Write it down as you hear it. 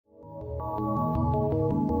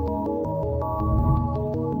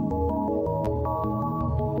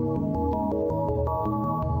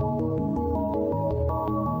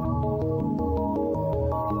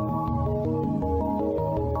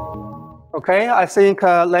Okay, I think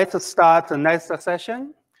let's start the next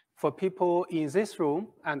session for people in this room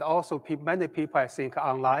and also many people, I think,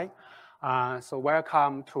 online. So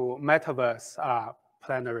welcome to Metaverse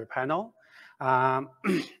plenary panel.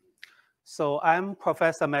 So I'm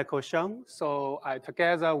Professor Michael Chen. So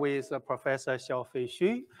together with Professor Xiaofei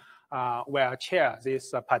Xu, will chair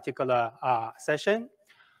this particular session.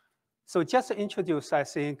 So just to introduce, I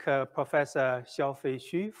think, Professor Xiaofei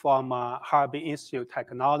Xu from Harbin Institute of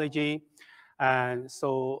Technology. And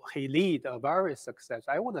so he lead a very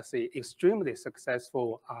successful, I would say extremely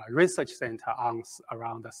successful research center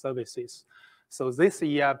around the services. So this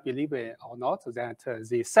year, believe it or not, that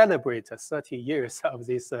they celebrate 30 years of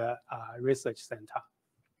this research center.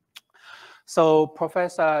 So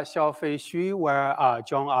Professor Xiaofei Xu will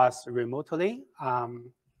join us remotely.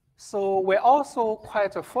 So we're also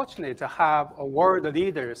quite fortunate to have world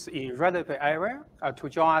leaders in relevant area to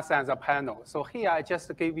join us as a panel. So here I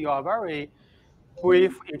just give you a very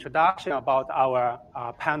brief introduction about our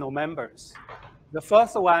panel members. The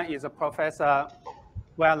first one is Professor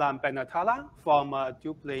Boualem Benatallah from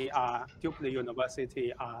Dublin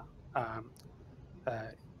University,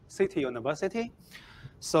 City University.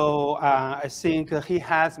 So I think he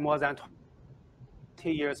has more than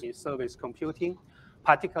 20 years in service computing,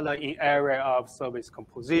 particularly in area of service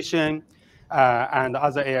composition and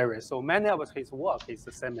other areas. So many of his work is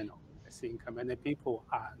seminal. I think many people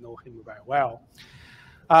know him very well.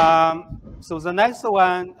 So the next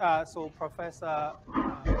one, so Professor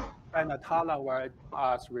Benatallah will join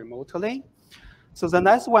us remotely. So the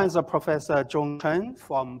next one is Professor Zhong Chen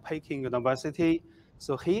from Peking University.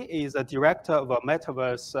 So he is the director of a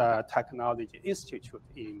Metaverse Technology Institute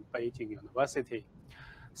in Beijing University.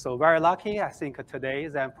 So very lucky, I think today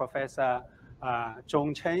that Professor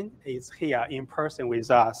Zhong Chen is here in person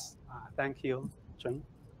with us. Thank you, Chen.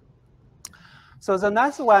 So the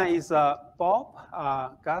next one is Bob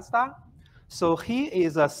Gazda. So he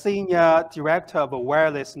is a senior director of a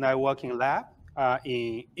wireless networking lab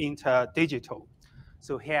in InterDigital.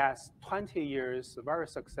 So he has 20 years very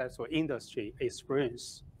successful industry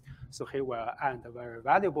experience. So he will add a very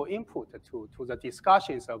valuable input to the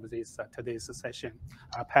discussions of this today's session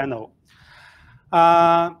panel.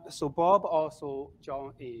 So Bob also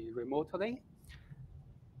joined remotely.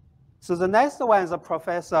 So the next one is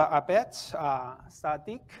Professor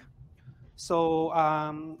Saddik. So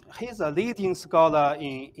he's a leading scholar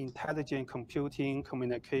in intelligent computing,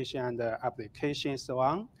 communication, and application, so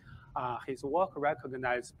on. His work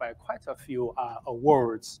recognized by quite a few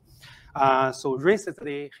awards. So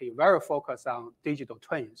recently, he very focused on digital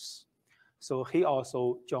twins. So he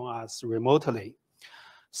also joined us remotely.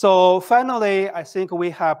 So finally, I think we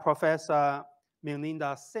have Professor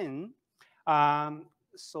Munindar Singh.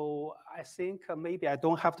 So I think maybe I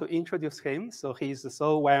don't have to introduce him. So he's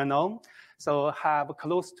so well known. So have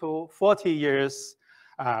close to 40 years,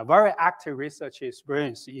 very active research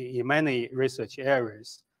experience in many research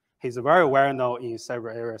areas. He's very well known in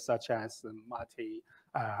several areas such as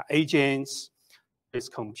multi-agents,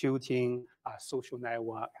 computing, social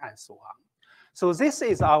network, and so on. So this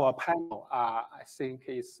is our panel. I think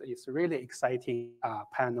it's really exciting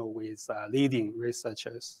panel with leading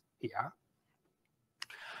researchers here.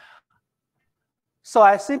 So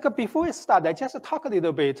I think before we start, I just talk a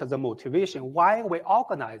little bit the motivation, why we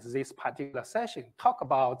organize this particular session, talk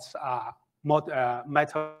about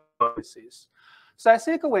metaverses. So I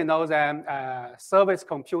think we know that service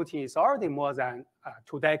computing is already more than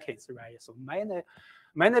 2 decades, right? So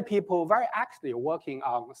many people very actively working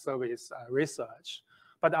on service research.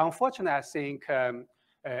 But unfortunately, I think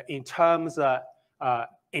in terms of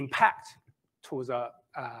impact to the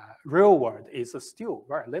real world is still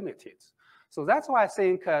very limited. So that's why I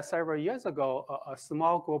think several years ago, a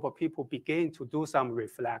small group of people began to do some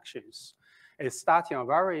reflections. It's starting a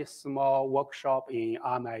very small workshop in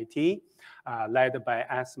MIT, led by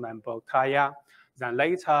Asman Boktaya. Then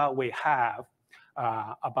later we have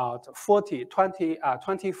about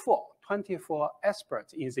 24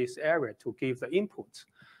 experts in this area to give the input.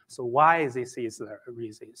 So why this is the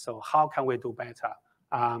reason? So how can we do better?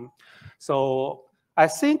 So I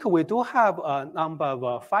think we do have a number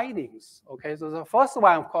of findings. Okay, so the first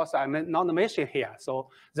one, of course, I not mention here. So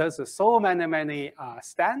there's so many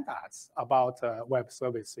standards about web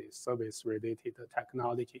services, service-related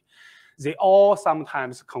technology. They all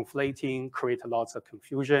sometimes conflating, create lots of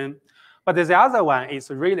confusion. But the other one is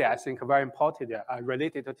really, I think, very important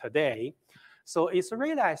related to today. So it's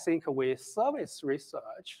really, I think, with service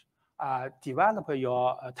research, develop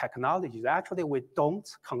your technologies. Actually, we don't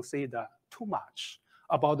consider too much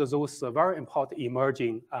about those very important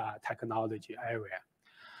emerging technology area.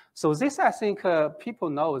 So this, I think, people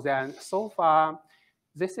know that so far,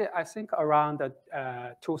 this is, I think, around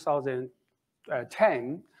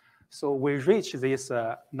 2010. So we reached this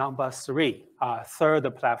number 3,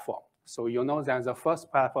 third platform. So you know that the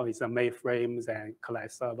first platform is a mainframe, then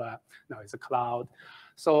client server, now it's a cloud.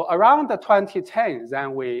 So around 2010,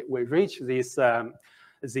 then we reached this,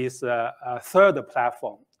 third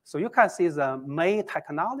platform. So you can see the main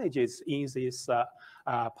technologies in this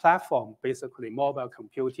platform, basically mobile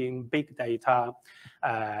computing, big data,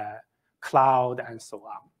 cloud, and so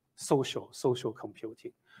on, social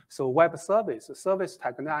computing. So web service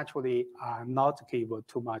technology actually are not give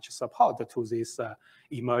too much support to these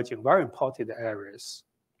emerging, very important areas.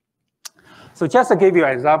 So just to give you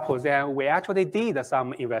an example, then we actually did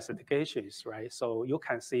some investigations, right? So you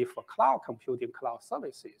can see for cloud computing, cloud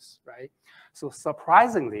services, right? So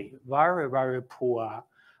surprisingly, very, very poor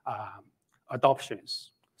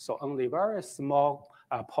adoptions. So only very small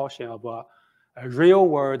portion of a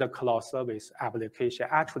real-world cloud service application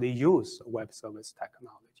actually use web service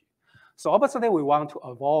technology. So obviously, we want to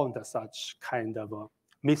avoid such kind of a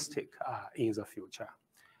mistake in the future.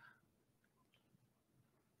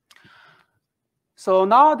 So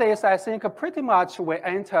nowadays, I think pretty much we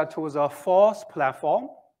enter to the fourth platform.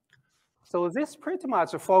 So this pretty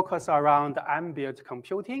much focus around ambient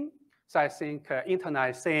computing. So I think Internet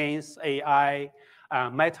of Things, AI,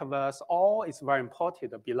 Metaverse, all is very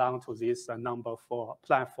important, belong to this number 4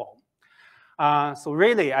 platform. So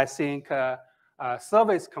really, I think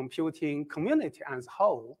service computing community as a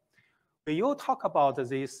whole, when you talk about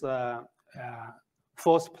this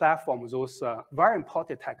fourth platform, those very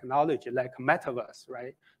important technology like Metaverse,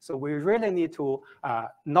 right? So we really need to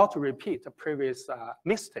not repeat the previous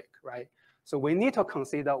mistake, right? So we need to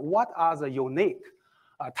consider what are the unique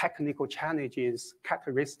technical challenges,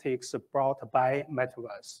 characteristics brought by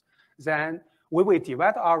Metaverse. Then when we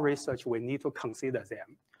develop our research, we need to consider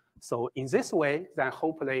them. So in this way, then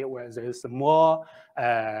hopefully where there's more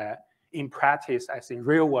in practice, I think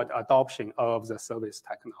real-world adoption of the service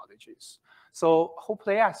technologies. So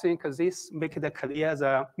hopefully, I think this makes it clear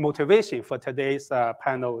the motivation for today's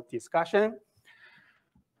panel discussion.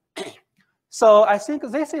 So I think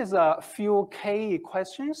this is a few key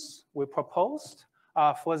questions we proposed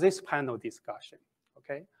for this panel discussion,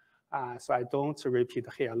 okay? So I don't repeat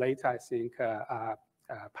here later. I think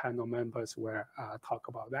panel members will talk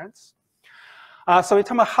about that. So in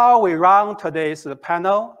terms of how we run today's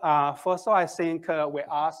panel, first of all, I think we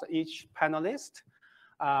ask each panelist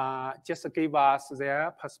just to give us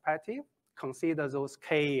their perspective, consider those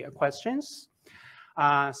key questions.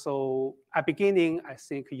 So at beginning, I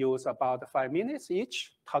think use about 5 minutes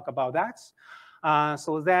each, talk about that.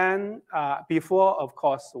 So then before, of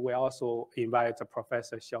course, we also invite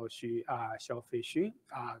Professor Xiaofei Xu,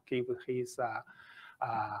 give his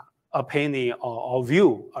opinion or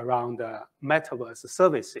view around the Metaverse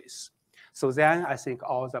services. So then I think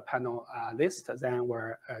all the panelists then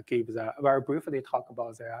will very briefly talk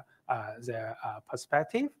about their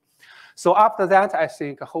perspective. So after that, I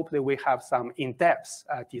think hopefully we have some in-depth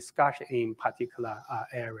discussion in particular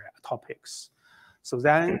area topics. So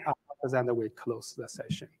then after that, we close the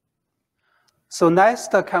session. So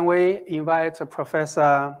next, can we invite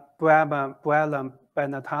Professor Boualem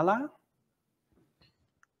Benatallah?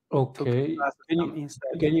 Okay. Can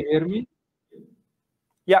you hear me?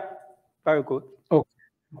 Yeah, very good.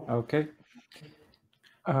 Okay.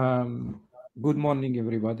 Good morning,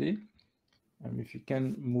 everybody. If you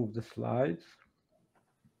can move the slides.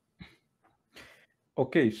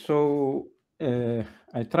 Okay, so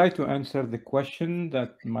I try to answer the question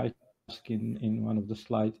that Mike asked in one of the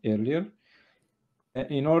slides earlier.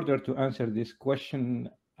 In order to answer this question,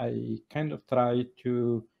 I kind of try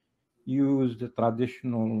to use the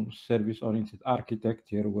traditional service-oriented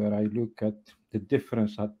architecture where I look at the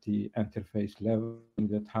difference at the interface level,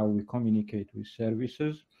 that how we communicate with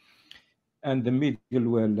services, and the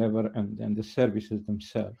middleware level, and then the services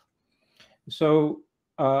themselves. So,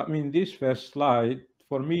 I mean, this first slide,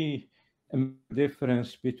 for me, a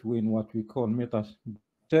difference between what we call meta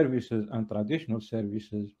services and traditional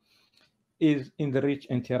services is in the rich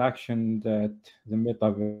interaction that the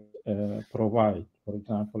Metaverse provide. For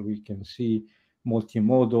example, we can see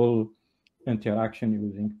multimodal interaction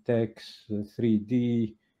using text,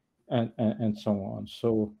 3D, and so on.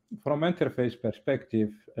 So from interface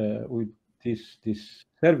perspective, with these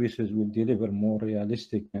services will deliver more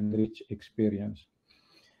realistic and rich experience.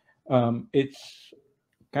 It's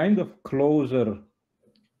kind of closer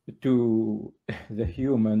to the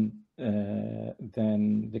human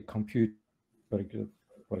than the computer.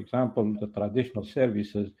 For example, the traditional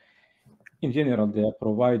services in general, they are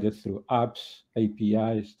provided through apps,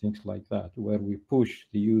 APIs, things like that, where we push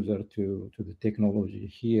the user to the technology.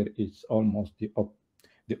 Here, it's almost the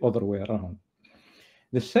other way around.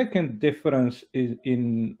 The second difference is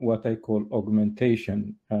in what I call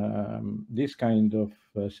augmentation. This kind of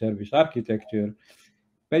service architecture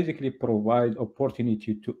basically provide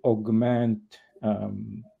opportunity to augment a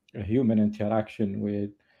human interaction with,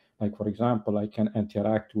 like, for example, I can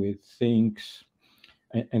interact with things,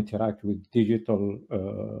 interact with digital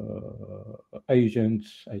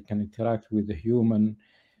agents, I can interact with the human,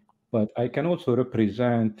 but I can also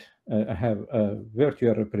represent, have a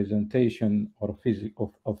virtual representation or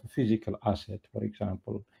of a physical asset. For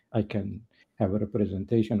example, I can have a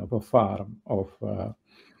representation of a farm, of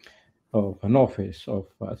an office, of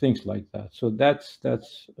things like that. So that's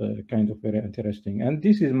kind of very interesting, and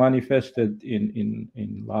this is manifested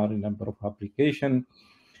in large number of applications.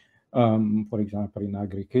 For example, in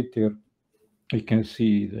agriculture, you can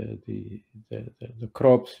see the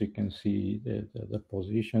crops, you can see the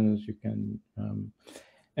positions, you can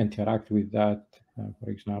interact with that. For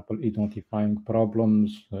example, identifying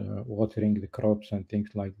problems, watering the crops and things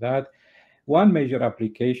like that. One major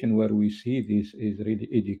application where we see this is really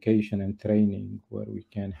education and training, where we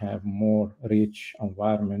can have more rich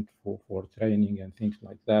environment for training and things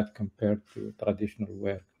like that compared to traditional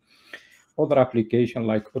work. Other application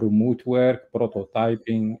like remote work,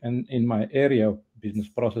 prototyping, and in my area of business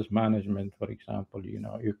process management, for example,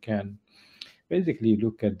 you can basically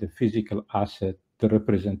look at the physical asset, the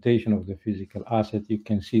representation of the physical asset. You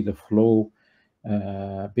can see the flow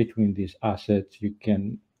between these assets. You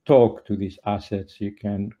can talk to these assets. You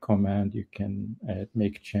can command. You can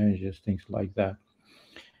make changes, things like that.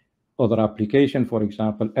 Other application, for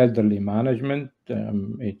example, elderly management,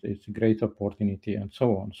 it's a great opportunity and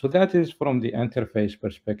so on. So that is from the interface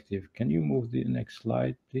perspective. Can you move the next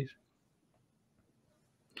slide, please?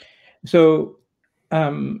 So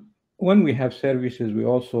when we have services, we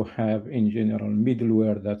also have, in general,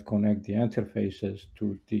 middleware that connect the interfaces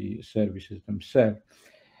to the services themselves.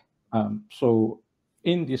 So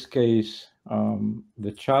in this case,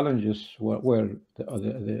 the challenges were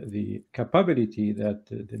the capability that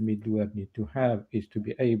the middleware need to have is to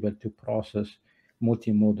be able to process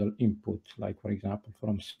multimodal input, like, for example,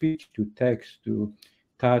 from speech to text to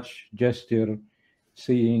touch, gesture,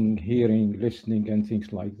 seeing, hearing, listening, and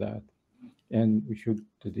things like that. And we should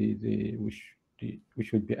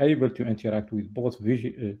be able to interact with both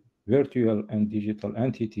virtual and digital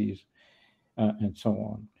entities, and so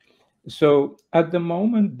on. So at the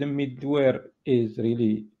moment, the middleware is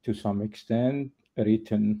really, to some extent,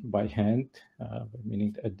 written by hand,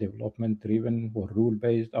 meaning a development-driven or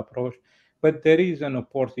rule-based approach. But there is an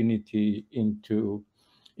opportunity into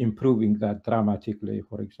improving that dramatically.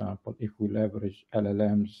 For example, if we leverage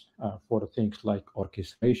LLMs for things like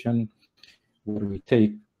orchestration, where we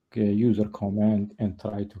take user command and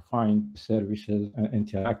try to find services and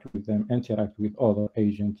interact with them, interact with other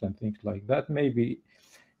agents and things like that, maybe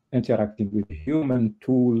interacting with human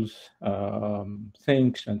tools,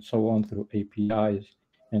 things, and so on through APIs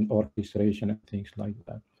and orchestration and things like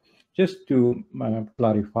that. Just to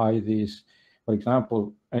clarify this, for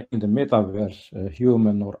example, in the metaverse,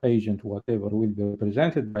 human or agent, whatever, will be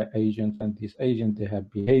represented by agents, and these agents, they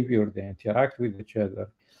have behavior, they interact with each other.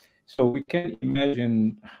 So we can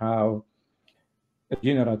imagine how a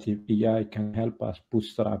generative AI can help us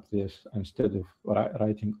bootstrap this instead of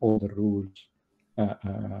writing all the rules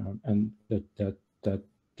and that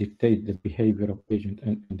dictate the behavior of agent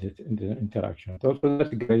and the interaction. So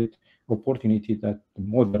that's a great opportunity that the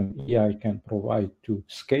modern AI can provide to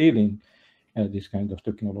scaling this kind of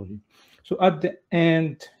technology. So at the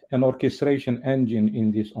end, an orchestration engine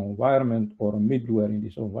in this environment or a middleware in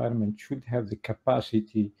this environment should have the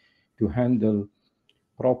capacity to handle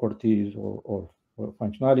properties or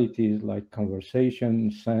functionalities like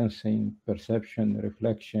conversation, sensing, perception,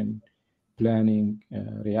 reflection, planning,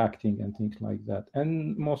 reacting, and things like that.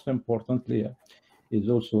 And most importantly, is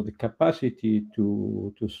also the capacity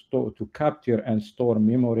to capture and store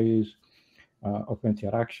memories of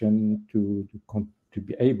interaction, to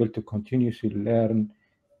be able to continuously learn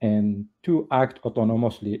and to act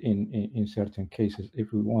autonomously in certain cases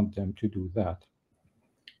if we want them to do that.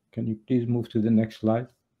 Can you please move to the next slide?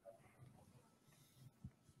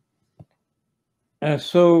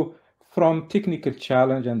 So from technical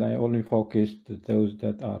challenge, and I only focused those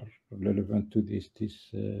that are relevant to this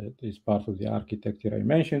part of the architecture I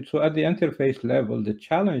mentioned. So at the interface level, the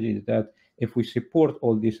challenge is that if we support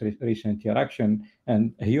all this recent interaction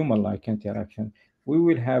and human-like interaction, we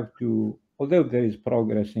will have to although there is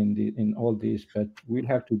progress in all this, but we'll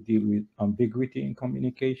have to deal with ambiguity in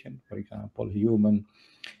communication. For example, human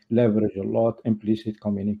leverage a lot implicit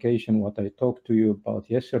communication. What I talked to you about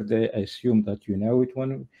yesterday, I assume that you know it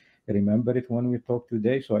remember it when we talk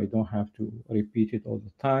today, so I don't have to repeat it all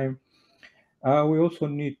the time. We also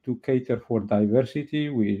need to cater for diversity.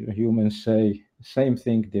 We humans say same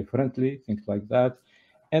thing differently, things like that.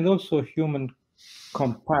 And also human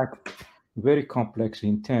compact, very complex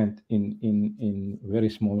intent in very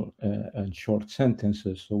small and short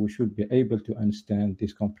sentences. So we should be able to understand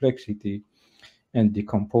this complexity and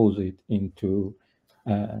decompose it into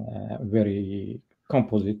very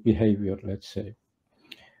composite behavior, let's say.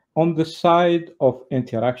 On the side of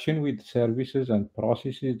interaction with services and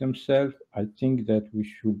processes themselves, I think that we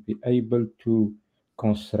should be able to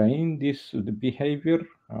constrain the behavior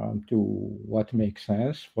to what makes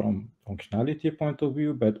sense from functionality point of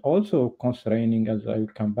view, but also constraining, as I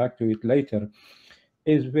will come back to it later,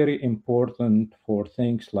 is very important for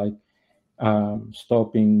things like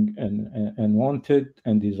stopping unwanted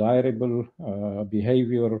and desirable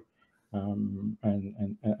behavior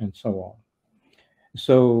and so on.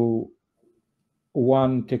 So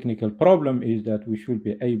one technical problem is that we should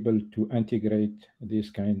be able to integrate this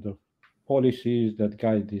kind of policies that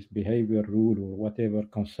guide this behavior rule or whatever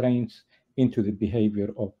constraints into the behavior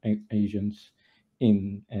of agents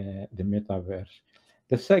in the metaverse.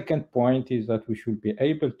 The second point is that we should be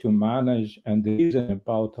able to manage and reason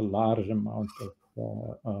about a large amount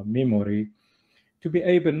of memory to be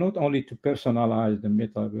able not only to personalize the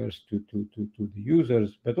metaverse to the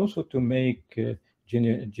users, but also to make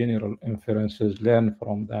general inferences, learn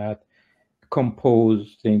from that,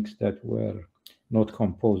 compose things that were not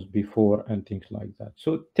composed before and things like that.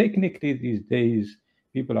 So technically these days,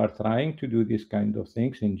 people are trying to do this kind of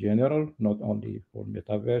things in general, not only for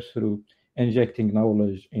metaverse, through injecting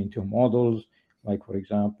knowledge into models, like for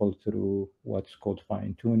example, through what's called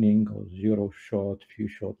fine-tuning or zero-shot,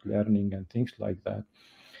 few-shot learning and things like that.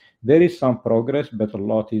 There is some progress, but a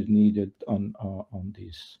lot is needed on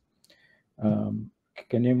this.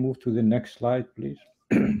 Can you move to the next slide, please?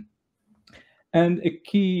 And a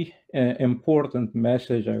key important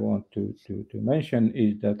message I want to mention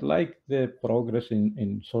is that, like the progress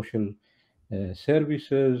in social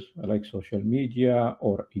services, like social media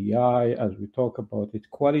or AI, as we talk about it,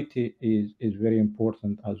 quality is very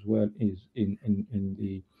important as well as in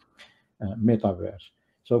the metaverse.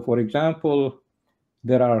 So, for example,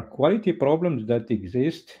 there are quality problems that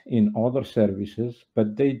exist in other services,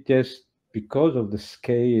 but they just, because of the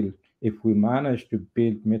scale, if we manage to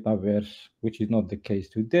build metaverse, which is not the case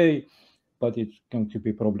today, but it's going to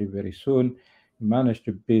be probably very soon, manage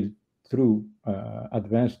to build through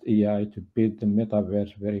advanced AI to build the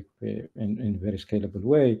metaverse in very scalable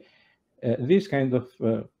way. These kind of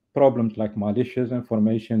problems like malicious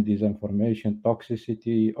information, disinformation,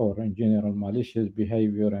 toxicity, or in general malicious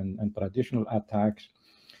behavior and traditional attacks,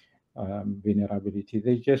 vulnerability,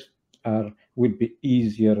 they just will be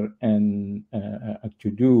easier and to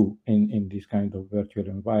do in this kind of virtual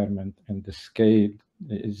environment, and the scale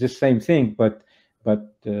is the same thing, but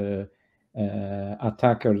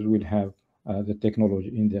attackers will have the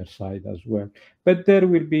technology in their side as well. But there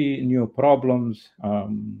will be new problems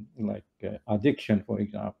like addiction, for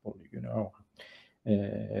example.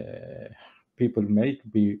 People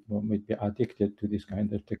might be addicted to this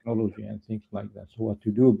kind of technology and things like that. So what to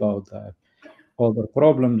do about that? Other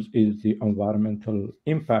problems is the environmental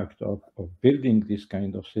impact of building these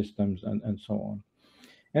kind of systems and so on.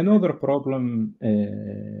 Another problem,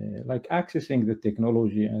 like accessing the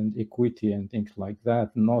technology and equity and things like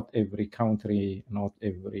that. Not every country, not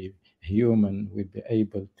every human will be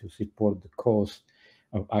able to support the cost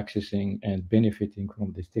of accessing and benefiting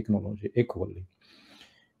from this technology equally.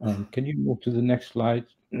 Can you move to the next slide?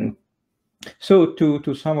 So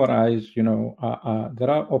to summarize, there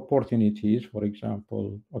are opportunities, for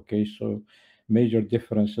example. Okay, so major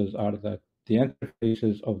differences are that the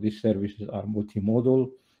interfaces of these services are multimodal,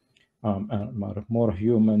 are more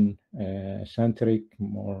human centric,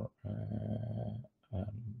 more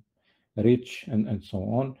rich, and so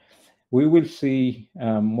on. We will see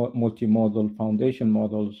multimodal foundation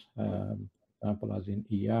models, example as in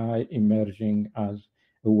AI, emerging as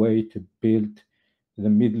a way to build the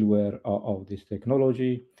middleware of this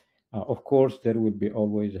technology. Of course, there will be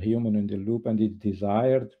always a human in the loop, and it's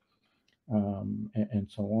desired, and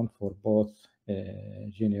so on, for both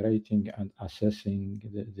generating and assessing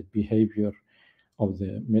the behavior of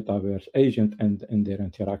the metaverse agent and their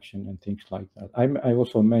interaction and things like that. I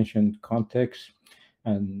also mentioned context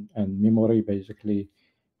and memory, basically,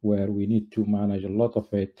 where we need to manage a lot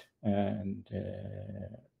of it and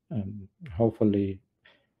hopefully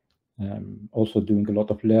also doing a lot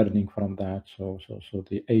of learning from that, so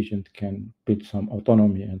the agent can build some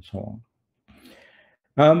autonomy and so on.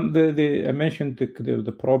 I mentioned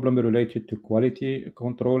the problem related to quality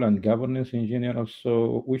control and governance in general.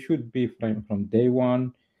 So we should be from day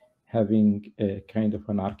one having a kind of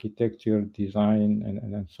an architecture design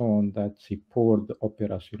and so on that support the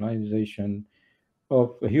operationalization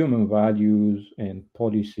of human values and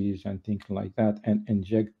policies and things like that, and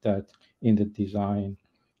inject that in the design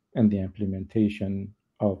and the implementation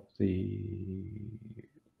of the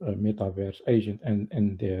metaverse agent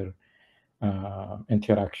and their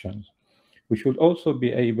interactions. We should also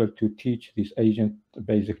be able to teach this agent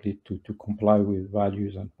basically to comply with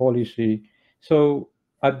values and policy. So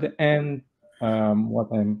at the end, what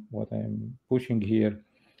I'm pushing here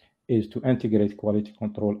is to integrate quality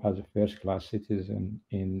control as a first-class citizen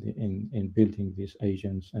in building these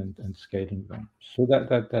agents and scaling them. So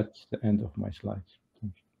that's the end of my slides.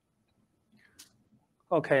 Thank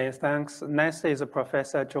you. Okay, thanks. Next is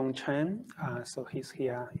Professor Zhong Chen. So he's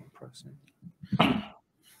here in person.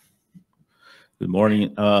 Good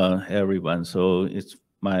morning, everyone. So it's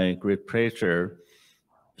my great pleasure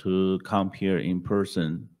to come here in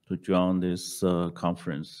person to join this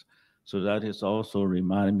conference. So that is also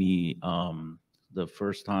remind me the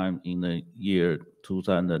first time in the year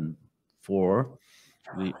 2004,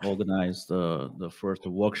 we organized the first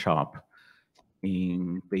workshop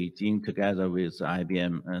in Beijing together with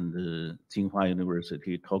IBM and Tsinghua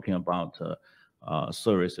University, talking about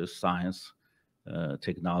services, science,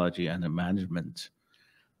 technology, and management.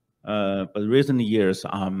 But recent years,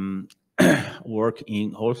 work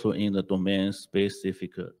also in the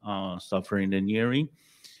domain-specific software engineering,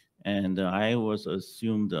 and I was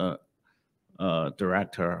assumed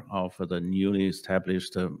director of the newly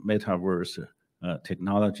established Metaverse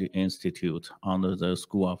Technology Institute under the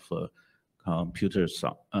School of Computer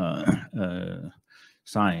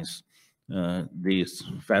Science this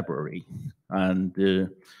February. And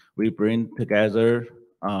we bring together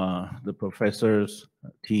the professors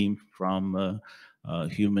team from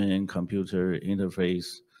human and computer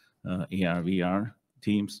interface, AR, VR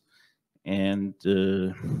teams, and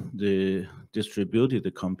the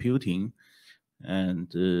distributed computing and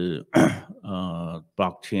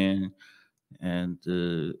blockchain and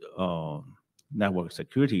network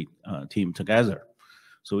security team together.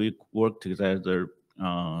 So we work together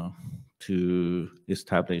to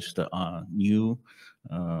establish the new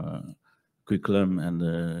curriculum and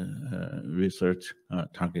research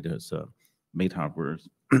targeted metaverse.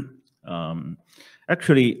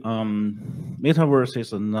 Actually, metaverse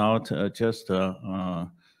is not just a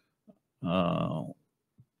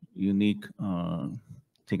unique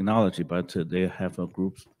technology, but they have a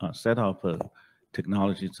group set of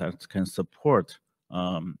technologies that can support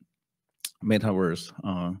metaverse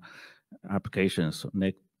applications.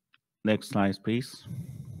 Next slide, please.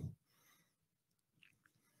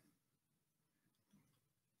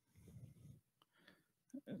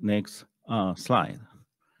 Next slide.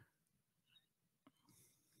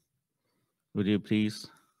 Would you please?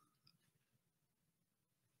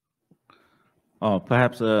 Oh,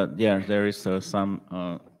 perhaps, yeah, there is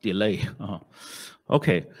some delay.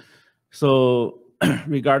 Okay, so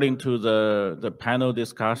regarding to the panel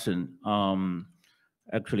discussion,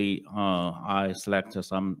 actually, I selected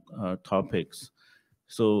some topics.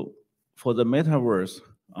 So for the metaverse,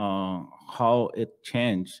 how it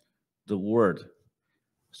changed the world.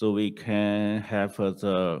 So we can have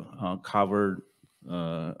the covered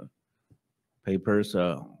papers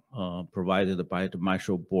provided by the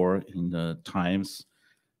Marshall Board in the Times.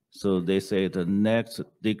 So they say the next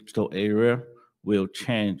digital era will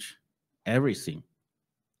change everything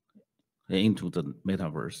into the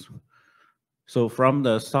metaverse. So from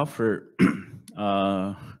the software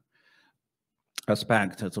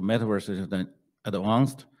aspect, the metaverse is an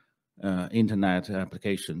advanced internet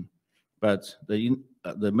application, but the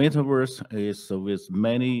metaverse is with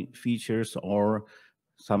many features or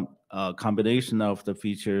some combination of the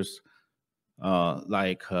features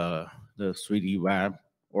like the 3D web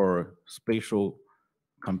or spatial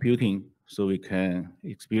computing, so we can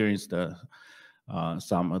experience the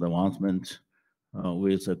some advancement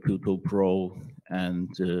with the Q2 Pro and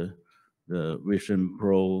the Vision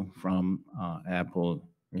Pro from Apple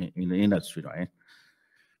in the industry, right?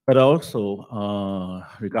 But also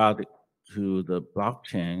regarding to the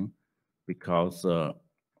blockchain, because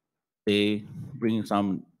they bring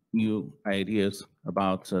some new ideas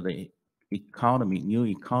about the economy, new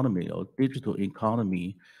economy or digital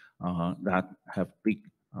economy that have big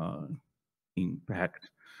impact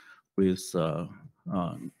with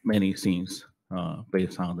many things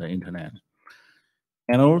based on the internet.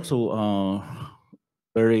 And also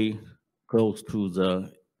very close to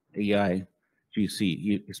the AI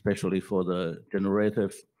GC, especially for the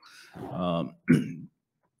generative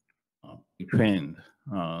trained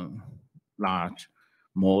large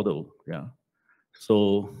model. Yeah.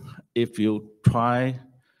 So if you try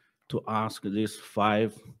to ask these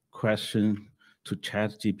 5 questions to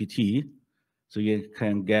ChatGPT, so you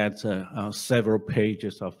can get several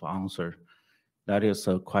pages of answer. That is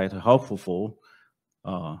quite helpful for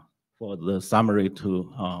the summary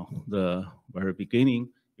to the very beginning.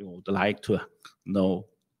 You would like to know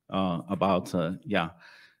about the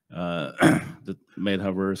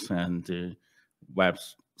metaverse and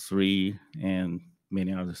Web3 and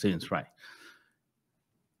many other things, right?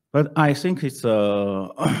 But I think it's the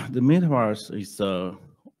metaverse is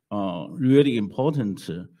really important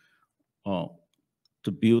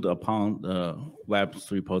to build upon the Web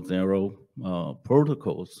 3.0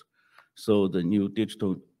 protocols. So the new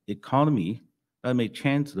digital economy that may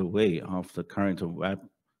change the way of the current Web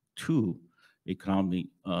 2 economy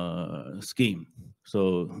scheme.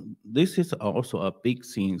 So this is also a big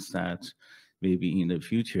thing that maybe in the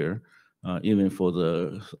future, even for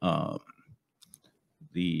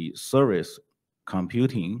the service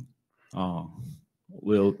computing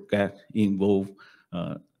will get involved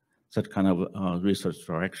such kind of research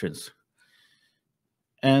directions.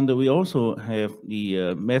 And we also have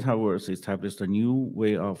the metaverse established a new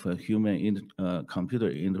way of human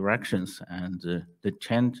computer interactions and the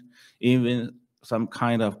change, even some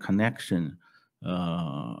kind of connection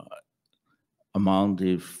among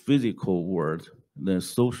the physical world, the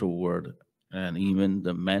social world, and even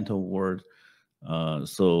the mental world.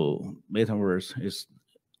 So metaverse is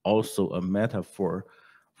also a metaphor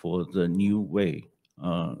for the new way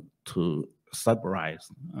to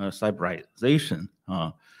cyberization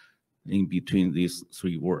in between these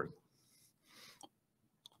 3 worlds.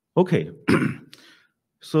 Okay,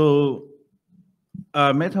 so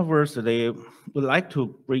metaverse, they would like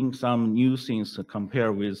to bring some new things to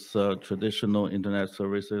compare with traditional internet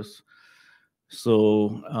services.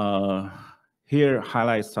 So here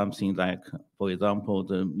highlights something like, for example,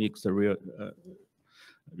 the mixed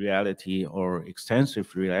reality or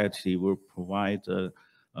extensive reality will provide a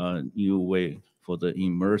new way for the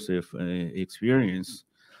immersive experience.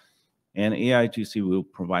 And AIGC will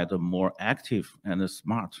provide a more active and a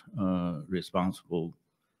smart responsible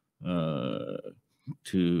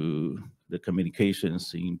to the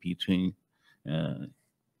communications in between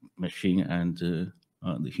machine and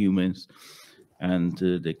the humans. And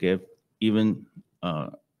they give even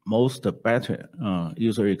most better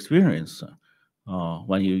user experience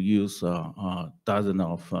when you use dozens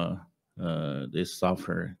of this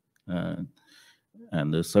software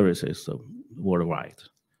and the services worldwide.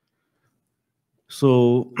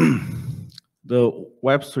 So the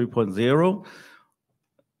Web 3.0,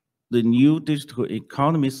 the new digital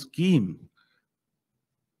economy scheme,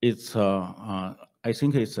 it's I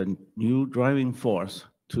think it's a new driving force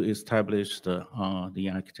to establish the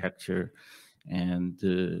architecture and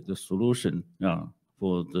the solution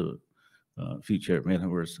for the future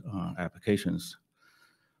metaverse applications.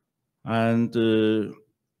 And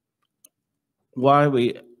why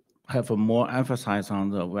we have a more emphasis on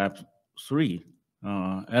the Web 3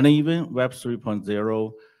 and even Web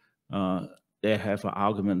 3.0, they have an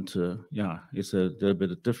argument, it's a little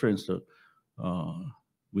bit different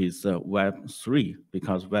with Web 3,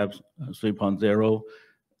 because Web 3.0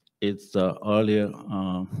 is earlier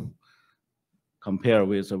compared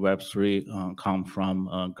with the Web 3 come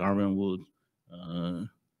from Garvin Wood,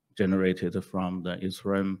 generated from the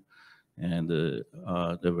Ethereum and the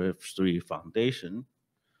Web 3 Foundation.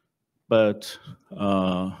 But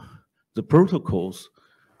the protocols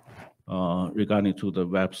regarding to the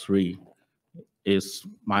Web 3 is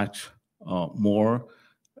much more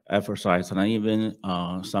emphasized, and even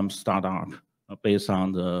some startup based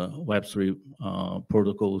on the Web 3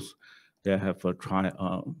 protocols, they have tried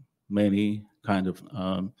many kind of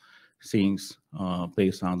things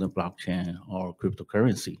based on the blockchain or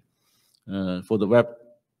cryptocurrency. For the Web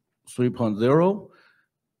 3.0,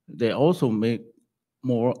 they also make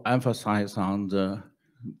more emphasis on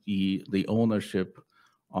the ownership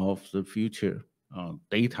of the future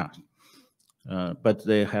data. But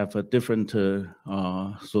they have a different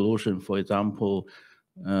solution. For example,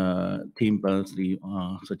 Tim Berners-Lee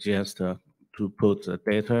suggests to put the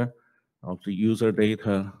data of the user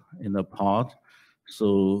data in the pod,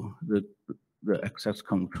 so the access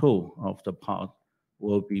control of the pod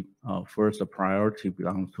will be first priority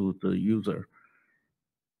belongs to the user,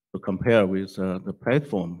 to compare with the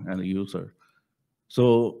platform and the user.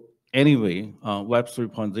 So anyway, Web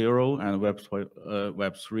 3.0 and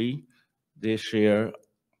Web 3, they share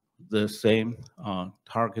the same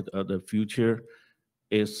target of the future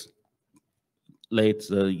is let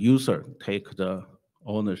the user take the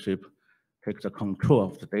ownership, take the control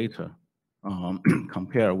of the data,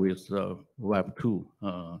 compare with the Web 2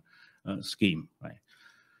 scheme, right?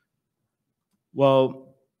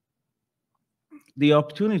 Well, the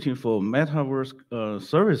opportunity for Metaverse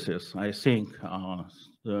services, I think,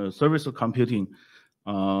 the service of computing,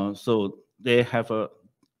 so they have a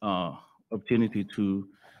opportunity to,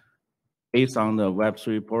 based on the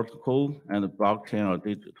Web3 protocol and the blockchain or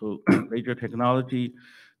digital ledger technology,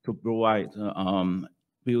 to provide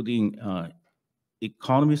building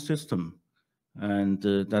economy system and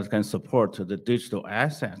that can support the digital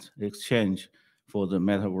asset exchange for the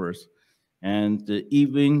Metaverse. And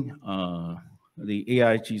even the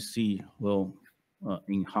AIGC will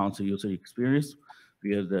enhance the user experience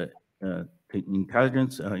via the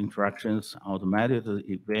intelligent interactions, automated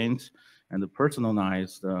events, and the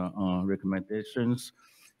personalized recommendations,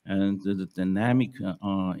 and the dynamic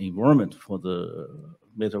environment for the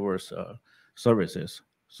Metaverse services.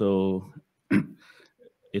 So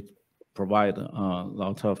it provides a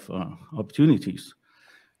lot of opportunities.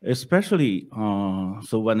 Especially,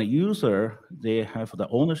 so when the user, they have the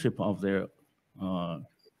ownership of their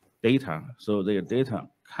data, so their data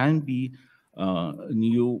can be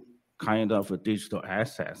new kind of digital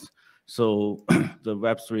assets. So the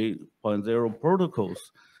Web 3.0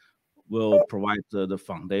 protocols will provide the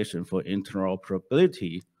foundation for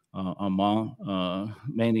interoperability among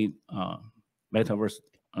many metaverses.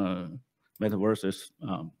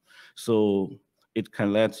 So it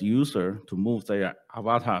can let user to move their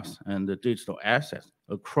avatars and the digital assets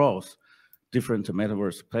across different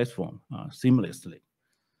metaverse platforms seamlessly.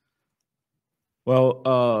 Well,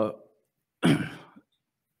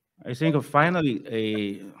 I think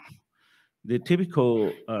finally, the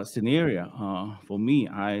typical scenario for me,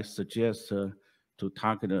 I suggest to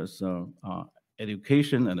target as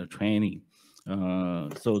education and training.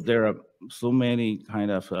 So there are so many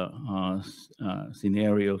kind of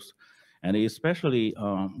scenarios, and especially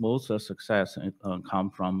most success come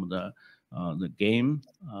from the game,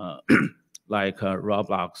 like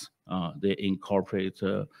Roblox. They incorporate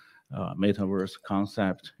metaverse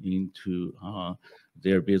concept into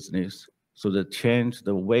their business, so they change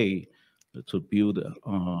the way to build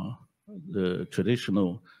the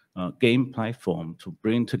traditional game platform to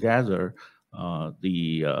bring together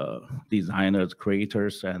the designers,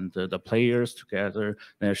 creators, and the players together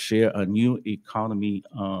and share a new economy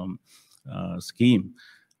scheme.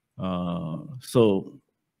 So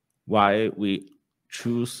why we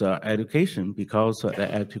choose education? Because the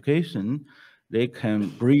education, they can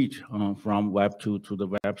bridge from Web 2 to the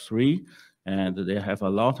Web 3, and they have a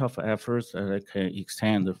lot of efforts that they can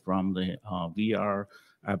extend from the VR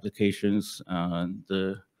applications and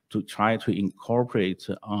to try to incorporate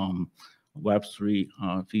Web 3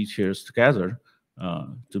 features together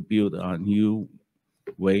to build a new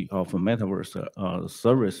way of metaverse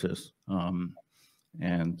services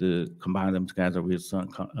and combine them together with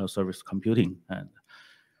service computing.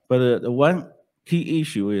 But the one key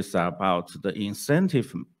issue is about the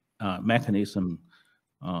incentive mechanism,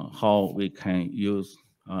 how we can use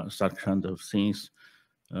such kind of things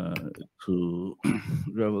to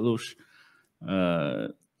revolutionize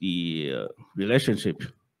the relationship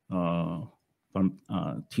from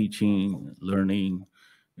teaching, learning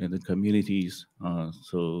in the communities,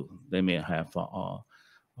 so they may have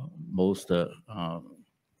most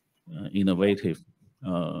innovative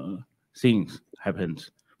things happened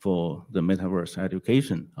for the metaverse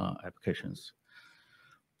education applications.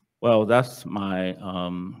 Well, that's my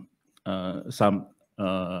some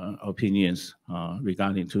opinions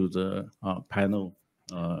regarding to the panel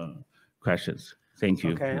questions. Thank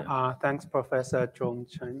you. Okay, thanks, Professor Zhong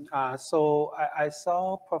Chen. So I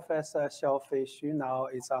saw Professor Xiaofei Xu now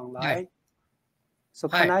is online. Hi. So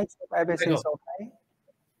can I check everything's okay?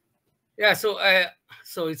 Yeah, so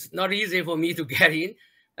it's not easy for me to get in.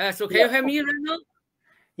 So can you hear me right now?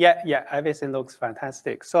 Yeah, everything looks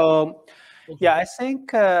fantastic. So yeah, I think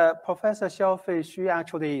Professor Xiaofei Xu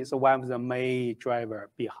actually is one of the main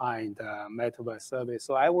driver behind the Metaverse service.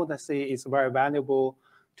 So I would say it's very valuable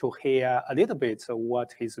to hear a little bit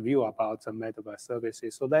what his view about the Metaverse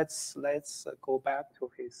services. So let's go back to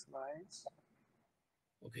his slides.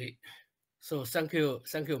 Okay, so thank you,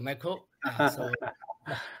 Michael.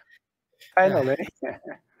 Finally.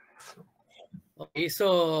 Okay,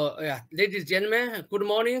 so ladies and gentlemen, good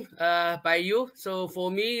morning by you. So for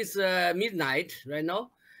me, it's midnight right now.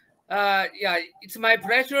 Yeah, it's my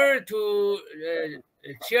pleasure to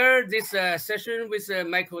share this session with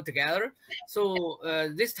Michael together. So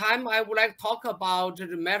this time I would like to talk about the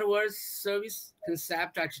Metaverse service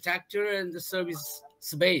concept, architecture, and the service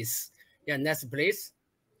space. Yeah, next please.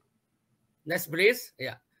 Next please.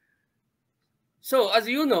 Yeah. So as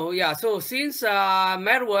you know, yeah, so since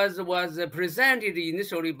Metaverse was presented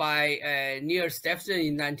initially by Neil Stephenson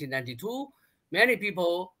in 1992, many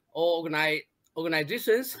people or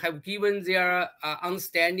organizations have given their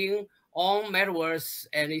understanding on Metaverse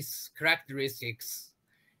and its characteristics.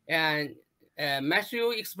 And Matthew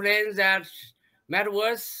explains that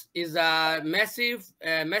Metaverse is a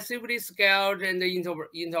massively scaled and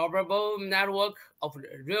interoperable network of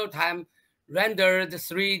real-time rendered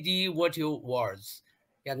 3D virtual worlds.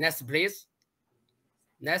 Yeah, next please.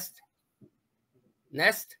 Next,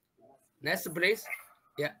 please.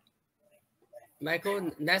 Yeah,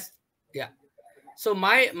 Michael, next. Yeah. So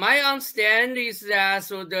my understanding is that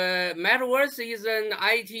so the Metaverse is an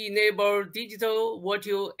IT-enabled digital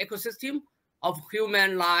virtual ecosystem of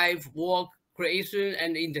human life, work, creation,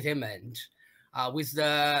 and entertainment, with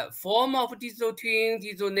the form of digital twin,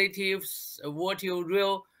 digital natives, virtual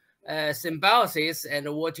real symbiosis, and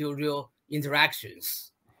virtual real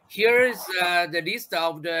interactions. Here is the list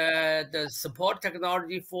of the support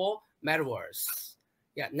technology for Metaverse.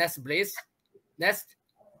 Yeah, next please. Next.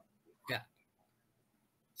 Yeah.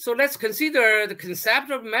 So let's consider the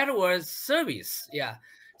concept of Metaverse service. Yeah.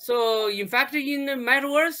 So in fact, in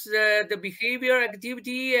Metaverse, the behavior,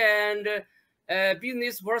 activity, and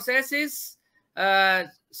business processes,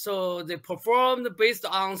 so they performed based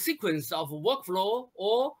on sequence of workflow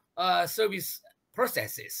or service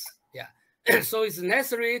processes. Yeah. So it's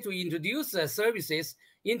necessary to introduce services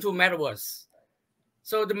into Metaverse.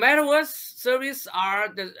 So the Metaverse service are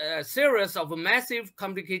the series of massive,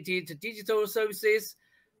 complicated digital services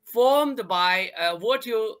formed by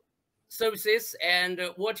virtual services and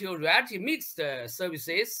virtual reality mixed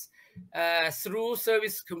services through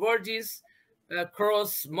service convergence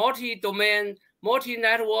across multi-domain,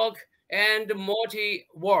 multi-network, and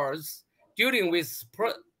multi-worlds, dealing with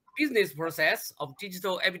business process of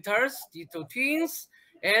digital avatars, digital twins,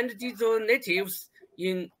 and digital natives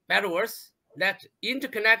in Metaverse that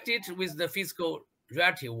interconnected with the physical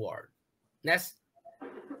reality world. Next,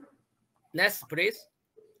 please.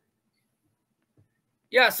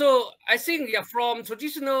 Yeah, so I think from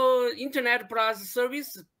traditional internet plus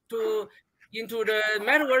service into the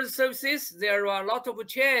Metaverse services, there are a lot of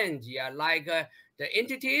change. Yeah, like the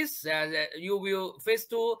entities, you will face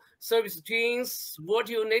to service twins,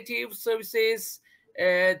 virtual native services,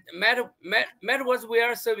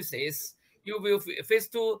 Metaverse services. You will face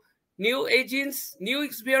to new agents, new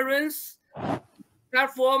experience,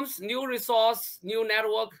 platforms, new resource, new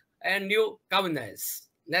network, and new governance.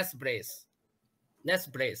 Next, please.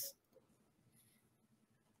 Next, please.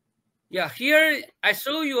 Yeah, here I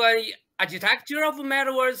show you an architecture of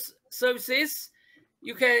Metaverse services.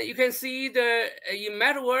 You can see the in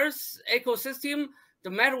Metaverse ecosystem, the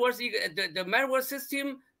Metaverse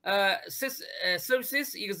system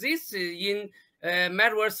services exist in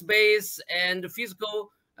Metaverse space and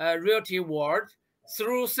physical reality world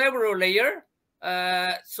through several layers.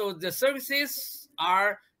 So the services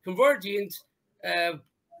are convergent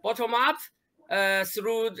bottom up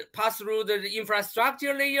pass through the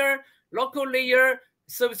infrastructure layer, local layer,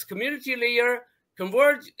 service community layer,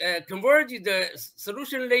 converge the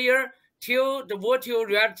solution layer to the virtual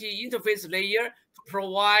reality interface layer to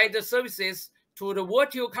provide the services to the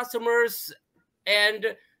virtual customers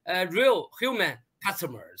and real human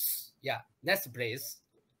customers. Yeah, next please.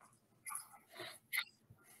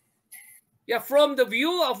 Yeah, from the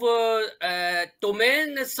view of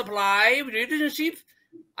domain supply relationship,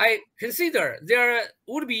 I consider there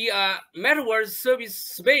would be a Metaverse service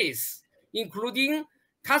space, including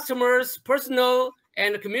customers' personal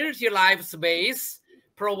and community life space,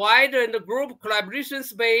 provide and group collaboration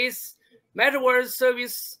space, Metaverse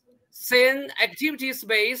service scene activity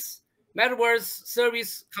space, Metaverse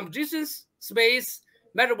service competition space,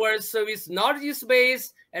 Metaverse service knowledge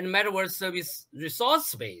space, and Metaverse service resource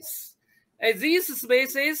space. These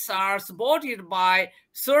spaces are supported by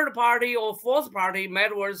third-party or fourth-party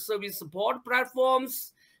Metaverse service support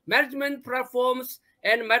platforms, management platforms,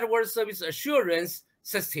 and Metaverse service assurance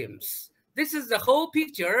systems. This is the whole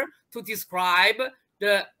picture to describe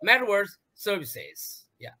the Metaverse services.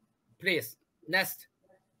 Yeah, please, next.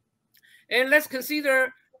 And let's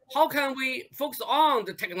consider how can we focus on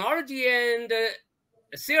the technology and the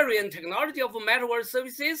theory and technology of Metaverse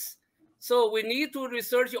services. So we need to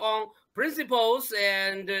research on principles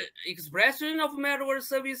and expression of Metaverse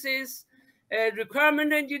services,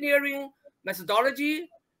 requirement engineering, methodology,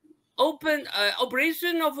 open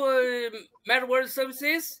operation of Metaverse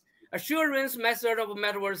services, assurance method of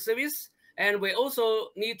Metaverse service, and we also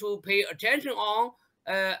need to pay attention on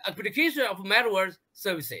application of Metaverse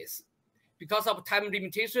services. Because of time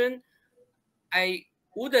limitation, I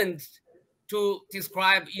wouldn't to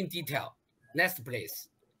describe in detail. Next, please.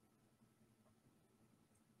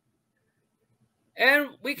 And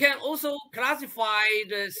we can also classify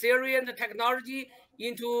the theory and the technology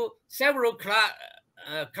into several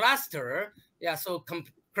clusters. Yeah, so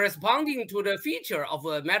corresponding to the feature of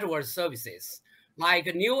Metaverse services,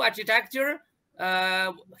 like new architecture.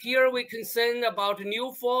 Here we concern about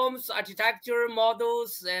new forms, architecture,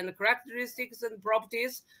 models, and characteristics and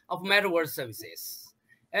properties of Metaverse services.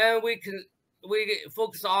 And we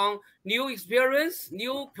focus on new experience,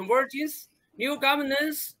 new convergence, new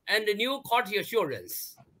governance, and new quality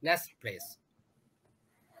assurance. Next, please.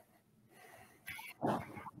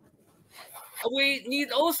 We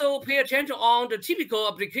need also pay attention on the typical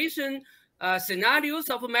application scenarios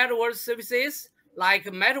of Metaverse services, like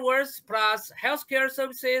Metaverse plus healthcare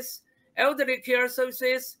services, elderly care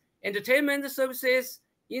services, entertainment services,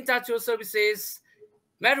 industrial services,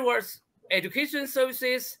 Metaverse education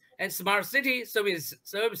services, and smart city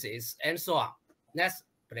services, and so on. Next,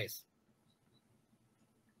 please.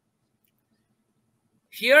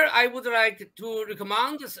 Here, I would like to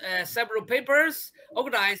recommend several papers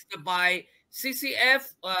organized by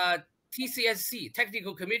CCF TCSC,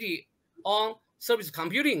 Technical Committee on Service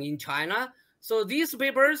Computing in China. So these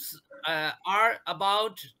papers are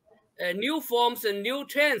about new forms and new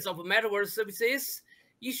trends of Metaverse services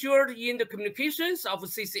issued in the communications of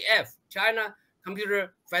CCF, China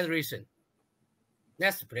Computer Federation.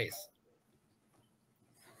 Next, please.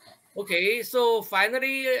 Okay, so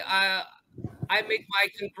finally, I make my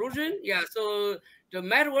conclusion. Yeah, so the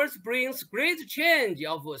Metaverse brings great change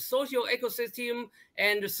of social ecosystem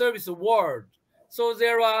and the service world. So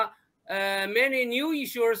there are many new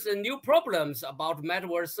issues and new problems about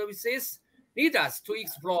Metaverse services need us to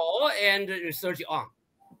explore and research on.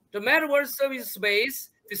 The Metaverse service space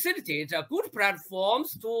facilitates good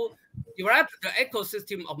platforms to develop the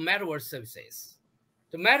ecosystem of Metaverse services.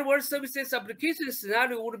 The Metaverse services application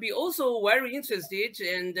scenario would be also very interested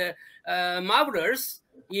and marvelous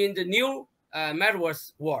in the new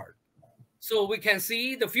Metaverse world. So we can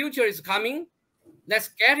see the future is coming. Let's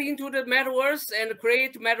get into the Metaverse and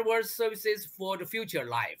create Metaverse services for the future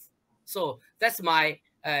life. So that's my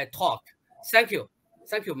talk. Thank you.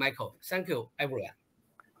 Thank you, Michael. Thank you, everyone.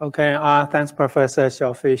 Okay, thanks, Professor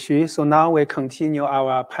Xiaofei Xu. So now we continue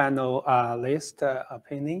our panel list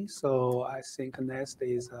opinion. So I think next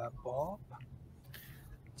is Bob.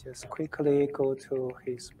 Just quickly go to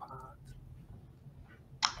his part.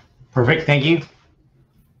 Perfect, thank you.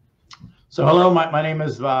 So hello, my name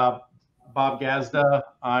is Bob Gazda.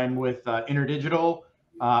 I'm with InterDigital.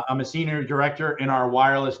 I'm a senior director in our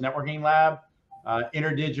wireless networking lab.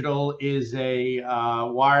 InterDigital is a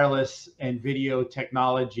wireless and video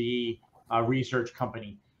technology research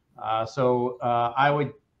company. So I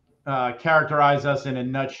would characterize us in a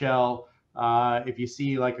nutshell. If you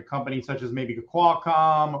see like a company such as maybe a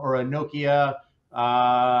Qualcomm or a Nokia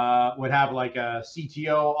would have like a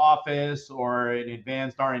CTO office or an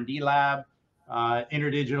advanced R&D lab.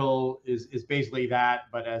 InterDigital is basically that,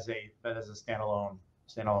 but as a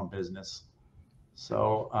standalone business.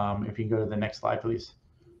 So if you can go to the next slide, please.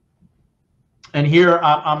 And here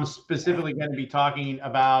I'm specifically going to be talking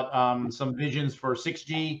about some visions for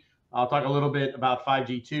 6G. I'll talk a little bit about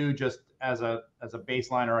 5G too, just as a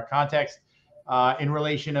baseline or a context in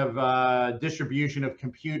relation of distribution of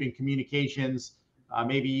compute and communications.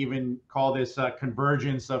 Maybe even call this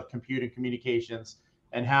convergence of compute and communications,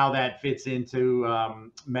 and how that fits into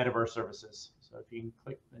Metaverse services. So if you can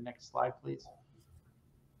click the next slide, please.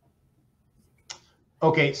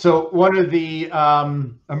 Okay, so what are the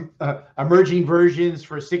emerging versions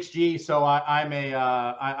for 6G? So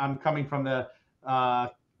I'm coming from the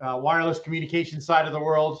wireless communication side of the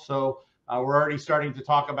world. So we're already starting to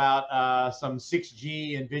talk about some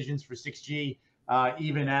 6G and visions for 6G,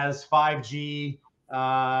 even as 5G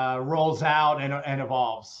rolls out and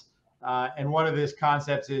evolves. And one of these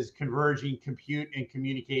concepts is converging compute and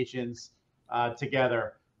communications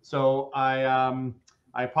together. So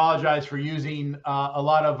I apologize for using a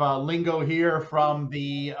lot of lingo here from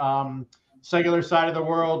the cellular side of the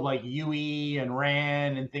world, like UE and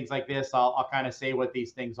RAN and things like this. I'll kind of say what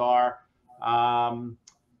these things are.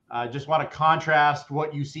 I just want to contrast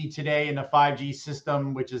what you see today in the 5G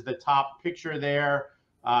system, which is the top picture there.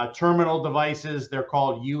 Terminal devices, they're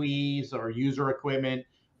called UEs or user equipment.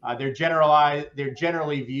 They're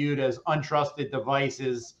generally viewed as untrusted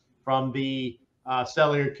devices from the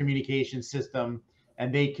cellular communication system,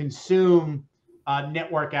 and they consume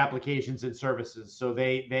network applications and services. So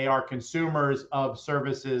they are consumers of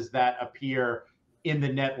services that appear in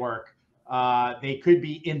the network. They could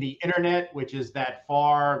be in the internet, which is that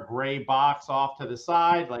far gray box off to the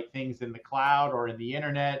side, like things in the cloud or in the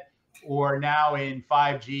internet. Or now in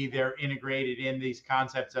 5G, they're integrated in these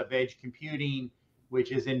concepts of edge computing,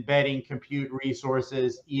 which is embedding compute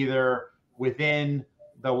resources either within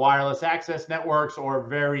the wireless access networks or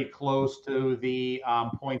very close to the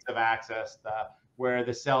points of access, where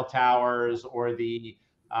the cell towers or the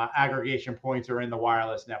aggregation points are in the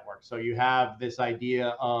wireless network. So you have this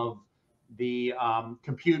idea of the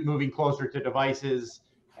compute moving closer to devices,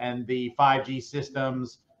 and the 5G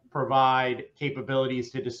systems provide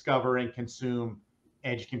capabilities to discover and consume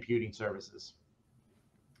edge computing services.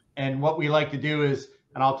 And what we like to do is,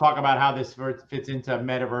 and I'll talk about how this fits into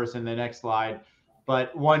Metaverse in the next slide,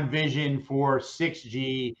 but one vision for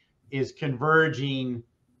 6G is converging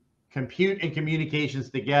compute and communications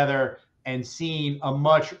together and seeing a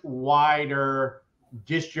much wider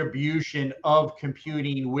distribution of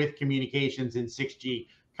computing with communications in 6G,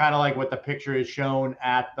 kind of like what the picture is shown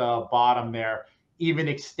at the bottom there, even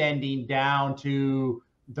extending down to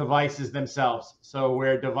devices themselves. So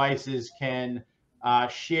where devices can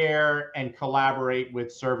share and collaborate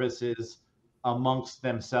with services amongst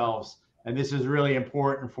themselves. And this is really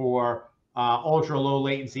important for ultra low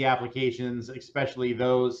latency applications, especially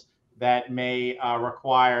those that may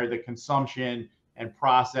require the consumption and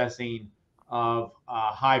processing of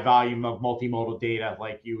high volume of multimodal data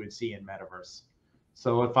like you would see in Metaverse.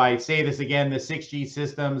 So if I say this again, the 6G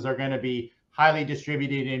systems are going to be highly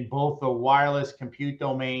distributed in both the wireless compute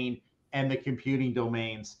domain and the computing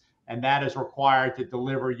domains. And that is required to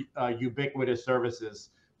deliver ubiquitous services.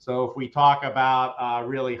 So if we talk about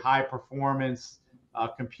really high performance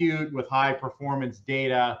compute with high performance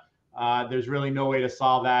data, there's really no way to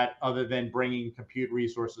solve that other than bringing compute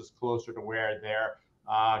resources closer to where their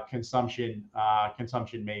consumption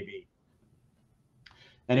may be.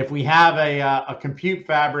 And if we have a compute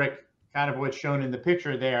fabric, kind of what's shown in the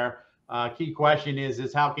picture there, key question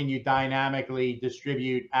is how can you dynamically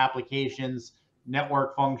distribute applications,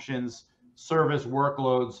 network functions, service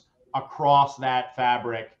workloads across that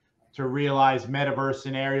fabric to realize metaverse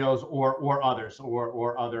scenarios or others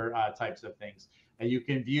or other types of things. And you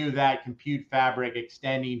can view that compute fabric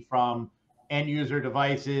extending from end user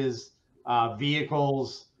devices,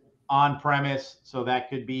 vehicles, on-premise. So that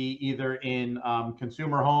could be either in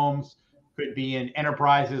consumer homes, could be in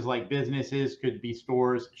enterprises like businesses, could be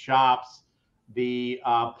stores, shops, the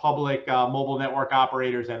public mobile network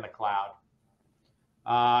operators, and the cloud.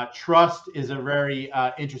 Trust is a very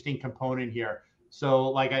interesting component here. So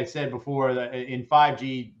like I said before, in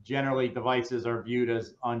 5G, generally devices are viewed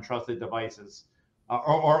as untrusted devices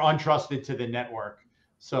or untrusted to the network.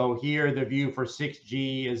 So here the view for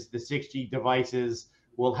 6G is the 6G devices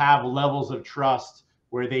will have levels of trust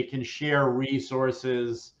where they can share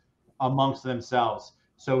resources amongst themselves.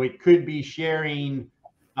 So it could be sharing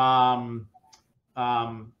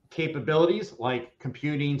capabilities like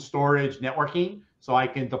computing, storage, networking. So I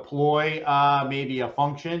can deploy maybe a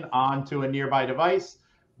function onto a nearby device,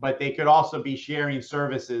 but they could also be sharing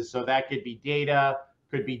services. So that could be data,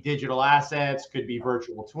 could be digital assets, could be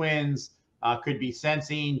virtual twins, could be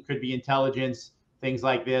sensing, could be intelligence, things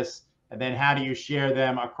like this. And then how do you share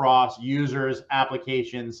them across users,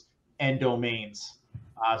 applications, and domains?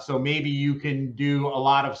 So maybe you can do a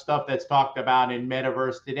lot of stuff that's talked about in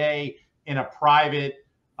Metaverse today in a private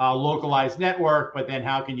localized network, but then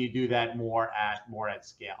how can you do that more at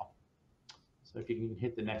scale? So if you can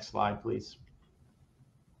hit the next slide, please.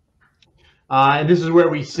 And this is where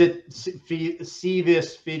we see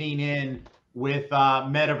this fitting in with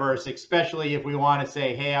Metaverse, especially if we want to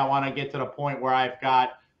say, hey, I want to get to the point where I've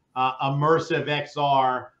got immersive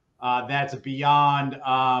XR that's beyond,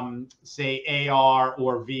 say, AR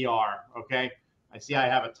or VR, okay? I see I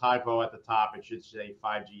have a typo at the top. It should say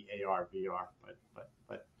 5G AR VR,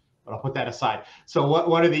 but I'll put that aside. So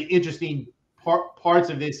one of the interesting parts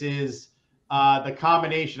of this is the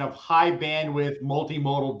combination of high bandwidth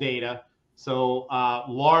multimodal data. So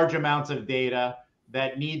large amounts of data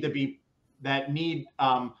that need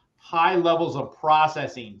high levels of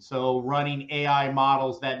processing. So running AI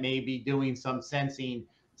models that may be doing some sensing,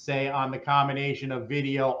 say on the combination of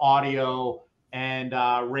video, audio, and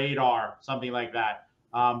radar, something like that.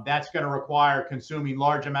 That's going to require consuming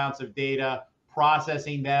large amounts of data,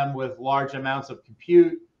 processing them with large amounts of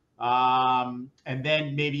compute, and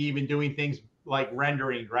then maybe even doing things like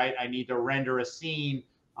rendering, right? I need to render a scene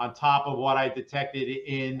on top of what I detected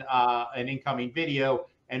in an incoming video,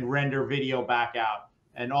 and render video back out.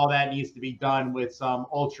 And all that needs to be done with some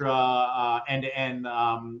ultra end-to-end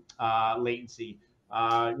latency,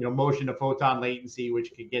 motion to photon latency,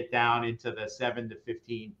 which could get down into the 7 to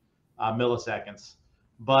 15 milliseconds.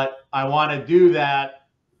 But I want to do that,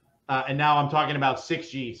 and now I'm talking about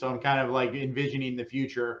 6G, so I'm kind of like envisioning the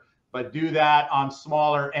future, but do that on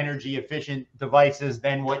smaller energy efficient devices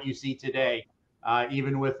than what you see today.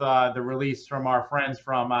 Even with the release from our friends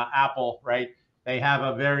from Apple, right? They have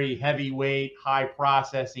a very heavyweight, high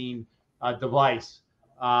processing device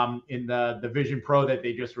in the Vision Pro that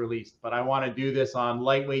they just released. But I want to do this on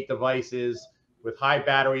lightweight devices with high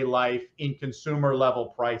battery life in consumer level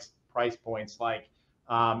price points, like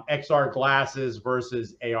XR glasses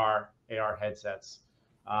versus AR headsets.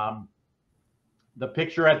 The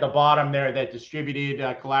picture at the bottom there, that distributed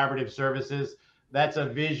collaborative services, that's a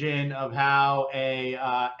vision of how a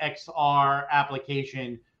XR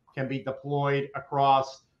application can be deployed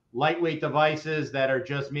across lightweight devices that are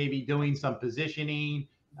just maybe doing some positioning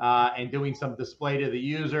and doing some display to the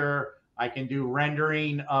user. I can do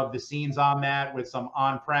rendering of the scenes on that with some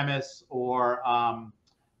on-premise or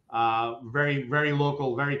very, very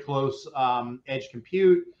local, very close edge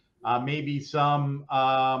compute. Maybe some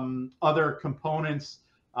other components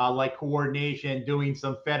like coordination, doing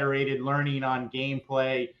some federated learning on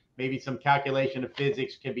gameplay, maybe some calculation of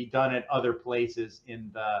physics can be done at other places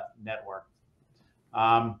in the network.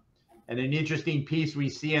 And an interesting piece we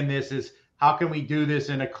see in this is how can we do this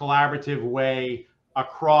in a collaborative way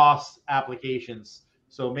across applications?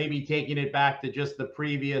 So maybe taking it back to just the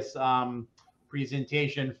previous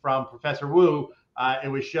presentation from Professor Wu, it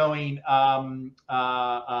was showing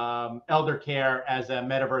elder care as a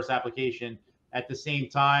metaverse application at the same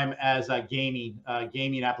time as gaming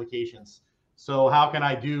applications. So how can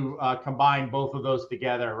I do combine both of those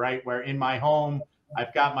together, right? Where in my home,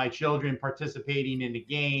 I've got my children participating in the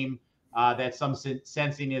game, that some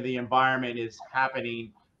sensing of the environment is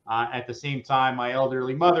happening. At the same time, my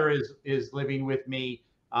elderly mother is living with me,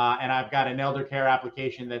 and I've got an elder care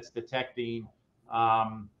application that's detecting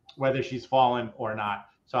whether she's fallen or not.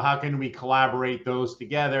 So how can we collaborate those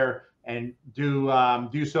together and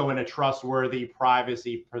do so in a trustworthy,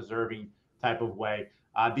 privacy-preserving type of way?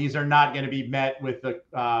 These are not going to be met with the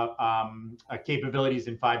capabilities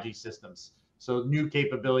in 5G systems. So new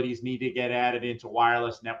capabilities need to get added into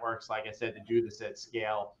wireless networks, like I said, to do this at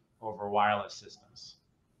scale over wireless systems.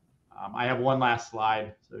 I have one last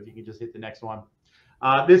slide, so if you can just hit the next one.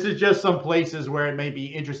 This is just some places where it may be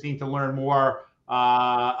interesting to learn more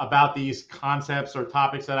about these concepts or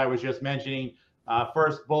topics that I was just mentioning.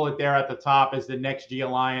 First bullet there at the top is the NextG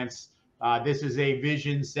Alliance. This is a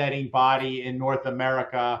vision setting body in North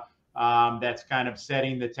America that's kind of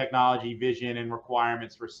setting the technology vision and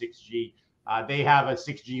requirements for 6G. They have a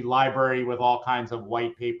 6G library with all kinds of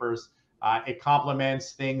white papers. It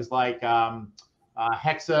complements things like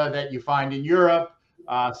Hexa that you find in Europe,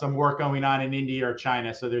 some work going on in India or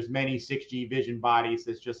China. So there's many 6G vision bodies.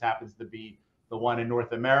 This just happens to be the one in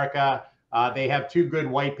North America. They have two good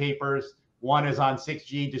white papers. One is on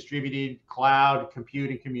 6G distributed cloud compute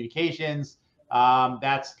and communications.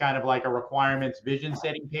 That's kind of like a requirements vision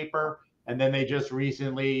setting paper. And then they just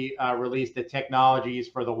recently released the technologies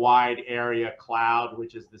for the wide area cloud,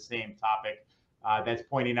 which is the same topic, that's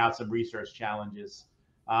pointing out some research challenges.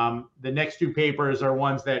 The next two papers are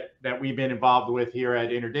ones that we've been involved with here at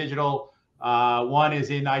InterDigital. One is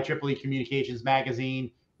in IEEE Communications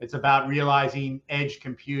Magazine. It's about realizing edge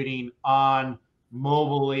computing on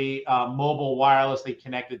mobile wirelessly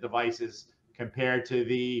connected devices compared to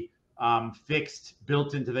the fixed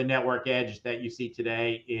built into the network edge that you see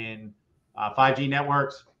today in 5G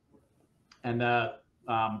networks. And the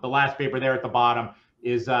last paper there at the bottom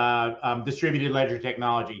is distributed ledger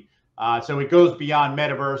technology. So it goes beyond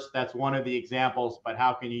Metaverse. That's one of the examples, but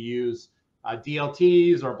how can you use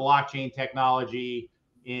DLTs or blockchain technology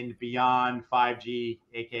in beyond 5G,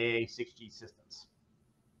 aka 6G systems?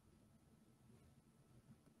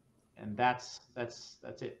 And that's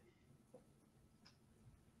it.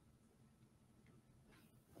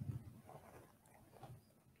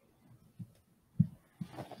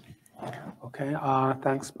 Okay,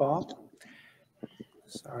 thanks, Bob.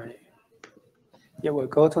 Sorry. Yeah, we'll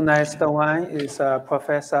go to next one is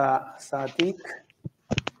Professor Saddik.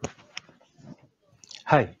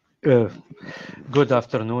 Hi, good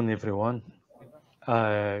afternoon, everyone.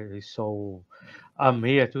 So I'm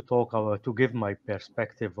here to talk to give my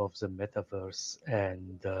perspective of the metaverse.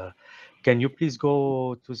 And can you please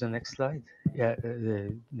go to the next slide? Yeah,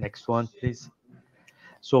 the next one, please.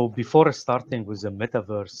 So before starting with the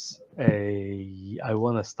metaverse, I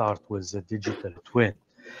want to start with the digital twin,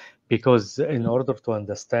 because in order to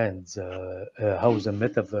understand how the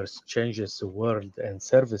metaverse changes the world and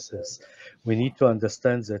services, we need to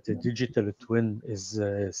understand that a digital twin is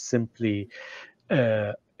simply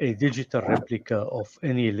a digital replica of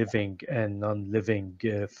any living and non-living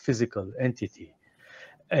physical entity.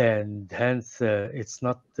 And hence, it's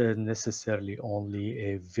not necessarily only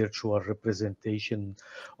a virtual representation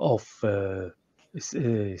of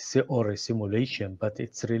or a simulation, but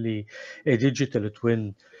it's really a digital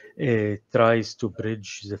twin. Tries to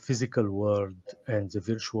bridge the physical world and the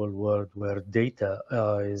virtual world, where data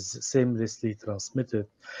is seamlessly transmitted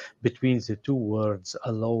between the two worlds,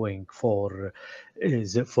 allowing for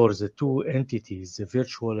the two entities, the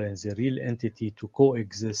virtual and the real entity, to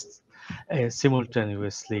coexist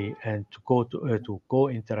simultaneously and to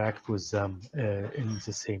co-interact with them in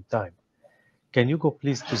the same time. Can you go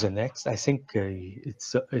please to the next? I think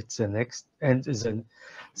it's the next, and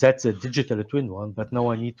that's a digital twin one. But now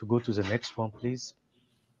I need to go to the next one, please.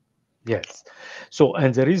 Yes. So,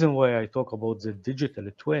 and the reason why I talk about the digital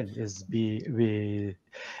twin is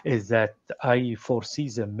that I foresee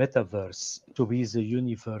the metaverse to be the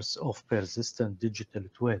universe of persistent digital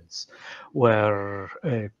twins, where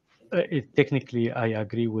technically I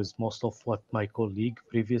agree with most of what my colleague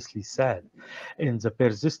previously said. In the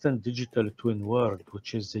persistent digital twin world,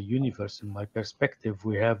 which is the universe, in my perspective,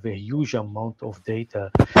 we have a huge amount of data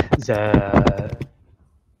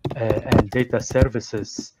and data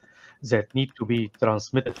services that need to be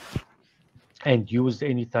transmitted and used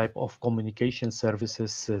any type of communication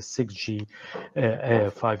services, 6G,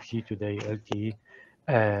 5G today, LTE,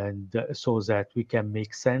 and so that we can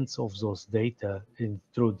make sense of those data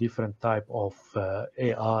through different type of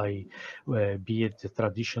AI, be it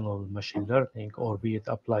traditional machine learning or be it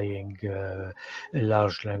applying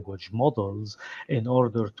large language models, in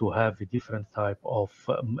order to have a different type of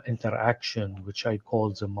interaction, which I call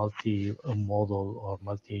the multi-modal or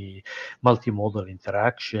multimodal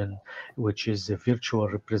interaction, which is a virtual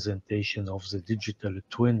representation of the digital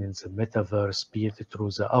twin in the metaverse, be it through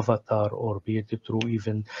the avatar or be it through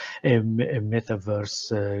even a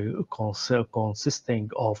metaverse consisting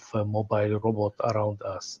of a mobile robot around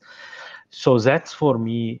us. So that's, for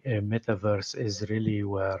me, a metaverse is really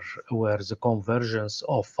where the convergence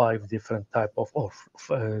of 5 different type of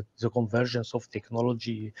the convergence of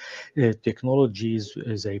technologies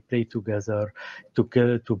they play together to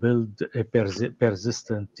build a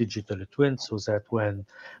persistent digital twin, so that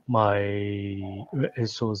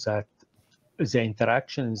the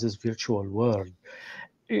interaction in this virtual world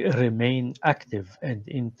remain active and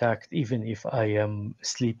intact, even if I am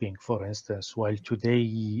sleeping, for instance. While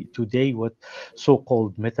today what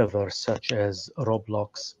so-called metaverse such as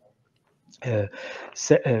Roblox,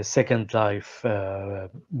 Second Life,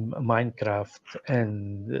 Minecraft,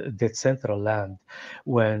 and Decentraland,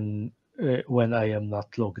 when I am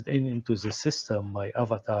not logged into the system, my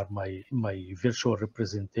avatar, my virtual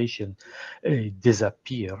representation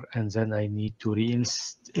disappear, and then I need to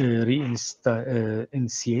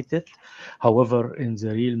reinitiate it. However, in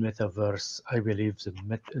the real metaverse, I believe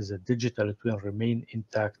the digital twin remain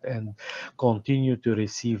intact and continue to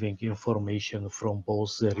receiving information from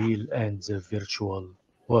both the real and the virtual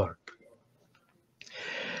world.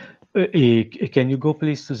 Can you go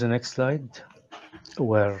please to the next slide,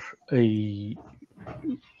 where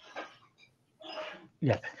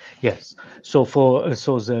yes. So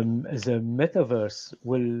the metaverse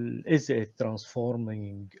is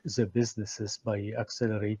transforming the businesses by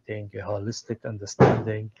accelerating a holistic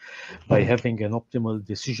understanding, by having an optimal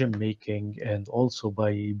decision making, and also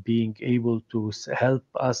by being able to help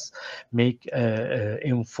us make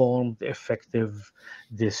informed, effective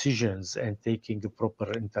decisions and taking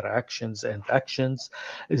proper interactions and actions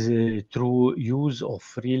through use of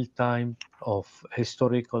real time of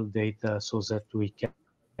historical data, so that we can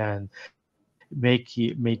make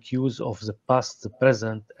use of the past, the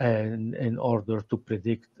present, and in order to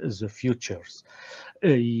predict the futures.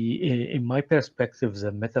 In my perspective,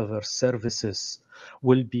 the metaverse services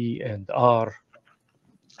will be and are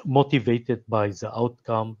motivated by the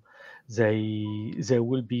outcome. There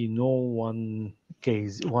will be no one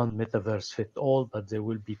metaverse fit all, but they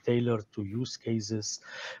will be tailored to use cases,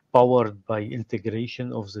 powered by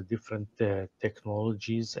integration of the different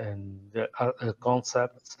technologies and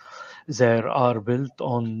concepts. They are built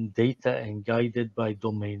on data and guided by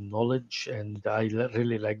domain knowledge. And I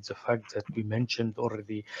really like the fact that we mentioned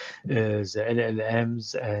already the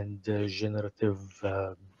LLMs and generative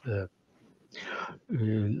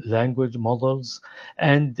language models,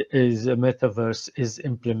 and the metaverse is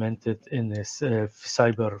implemented in a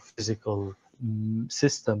cyber physical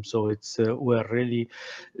system. So it's where really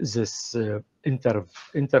this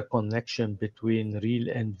interconnection between real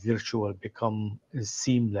and virtual become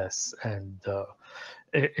seamless, and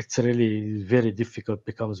it's really very difficult,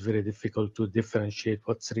 becomes very difficult to differentiate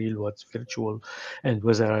what's real, what's virtual, and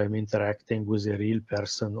whether I'm interacting with a real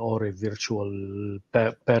person or a virtual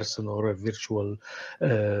person or a virtual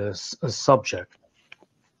subject.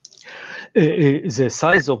 The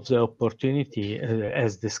size of the opportunity,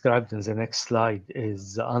 as described in the next slide,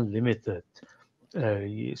 is unlimited.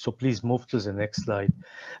 So please move to the next slide.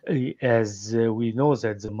 As we know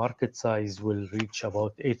that the market size will reach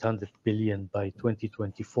about 800 billion by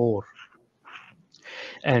 2024.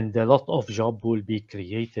 And a lot of jobs will be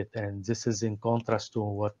created, and this is in contrast to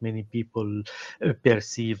what many people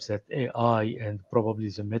perceive, that AI and probably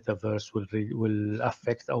the metaverse will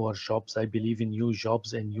affect our jobs. I believe in new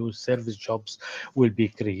jobs and new service jobs will be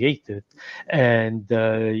created. And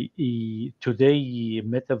today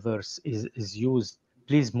metaverse is used.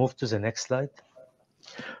 Please move to the next slide.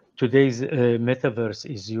 Today's metaverse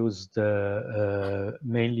is used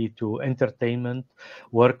mainly to entertainment,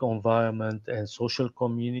 work environment, and social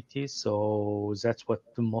community. So that's what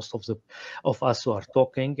most of us are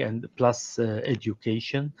talking, and plus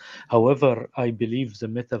education. However, I believe the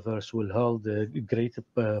metaverse will hold great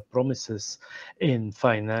promises in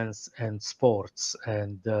finance and sports,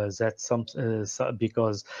 and that's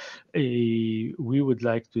because we would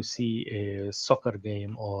like to see a soccer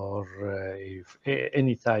game or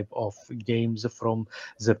any type of games from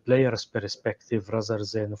the player's perspective rather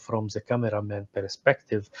than from the cameraman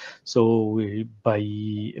perspective. So by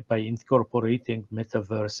incorporating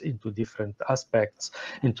metaverse into different aspects,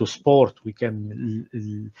 into sport, we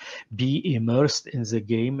can be immersed in the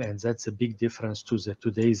game, and that's a big difference to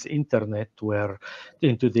today's internet, where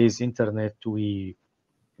in today's internet we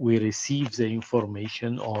receive the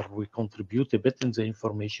information or we contribute a bit in the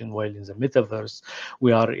information, while in the metaverse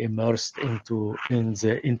we are immersed in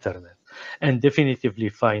the internet. And definitively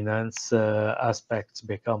finance aspects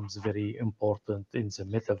becomes very important in the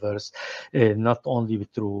metaverse, not only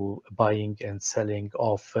through buying and selling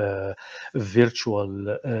of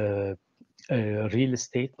virtual real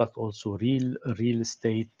estate, but also real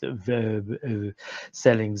estate,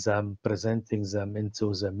 selling them, presenting them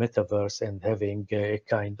into the metaverse, and having a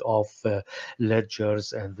kind of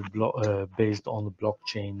ledgers and based on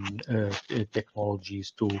blockchain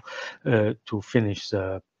technologies to finish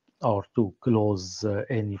or to close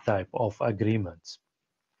any type of agreements.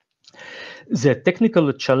 The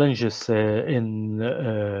technical challenges in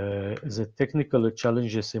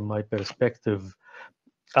my perspective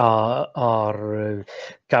are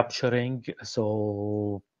capturing.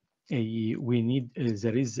 So we need,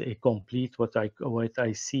 there is a complete what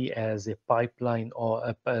I see as a pipeline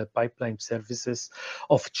or a pipeline services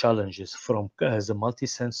of challenges, from the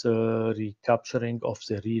multisensory capturing of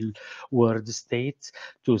the real world states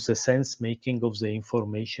to the sense making of the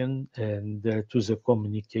information, and to the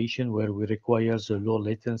communication where we require the low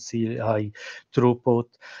latency, high throughput,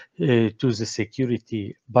 to the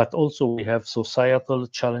security. But also we have societal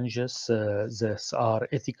challenges, these are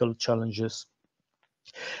ethical challenges,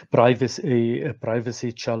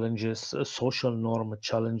 privacy challenges, social norm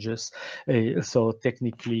challenges. So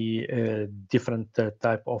technically different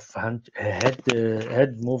type of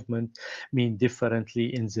head movement mean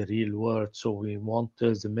differently in the real world. So we want the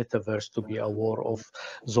metaverse to be aware of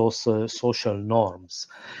those social norms.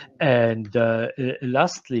 And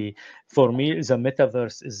lastly, for me, the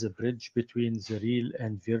metaverse is a bridge between the real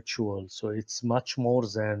and virtual. So it's much more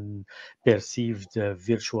than perceived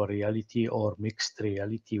virtual reality or mixed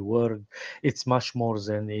reality world. It's much more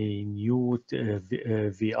than a new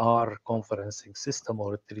VR conferencing system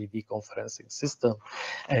or a 3D conferencing system.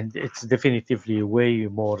 And it's definitively way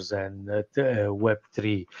more than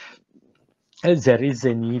Web3. There is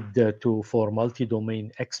a need for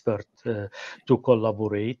multi-domain expert to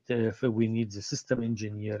collaborate. We need the system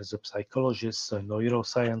engineers, psychologists,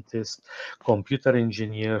 neuroscientists, computer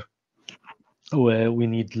engineer. We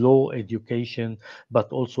need law education,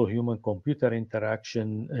 but also human-computer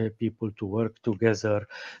interaction people to work together,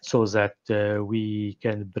 so that we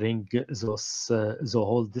can bring the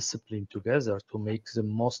whole discipline together to make the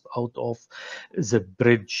most out of the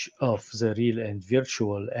bridge of the real and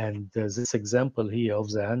virtual. And this example here of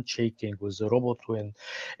the handshaking with the robot twin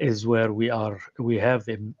is where we have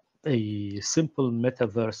a simple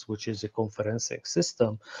metaverse, which is a conferencing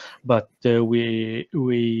system, but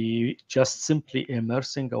we just simply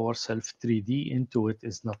immersing ourselves 3D into it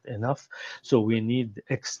is not enough. So we need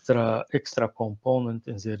extra component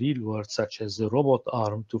in the real world, such as the robot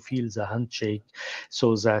arm to feel the handshake,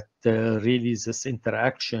 so that really this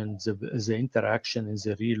interaction, the interaction in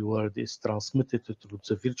the real world is transmitted to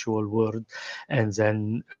the virtual world, and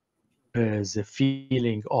then the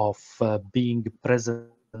feeling of being presence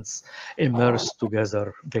immersed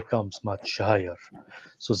together becomes much higher.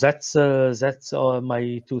 So that's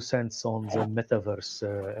my 2 cents on the metaverse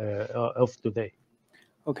of today.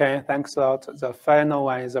 Okay, thanks a lot. The final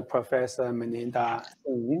one is Professor Munindar.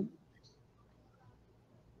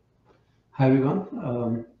 Hi,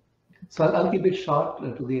 everyone. So I'll keep it short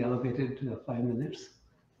to the allocated 5 minutes.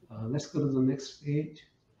 Let's go to the next page.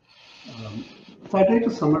 So I try to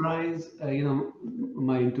summarize,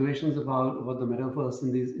 my intuitions about the metaverse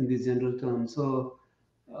in these general terms. So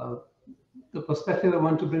the perspective I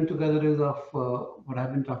want to bring together is of what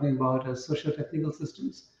I've been talking about as socio-technical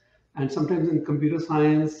systems. And sometimes in computer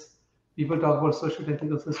science, people talk about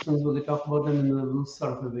socio-technical systems, but they talk about them in a loose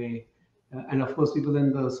sort of a way. And of course, people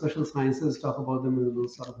in the social sciences talk about them in a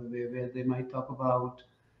loose sort of a way, where they might talk about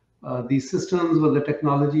these systems where the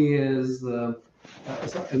technology is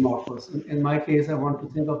amorphous. In my case, I want to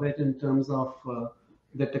think of it in terms of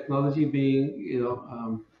the technology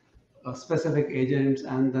being, specific agents,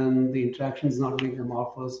 and then the interactions not being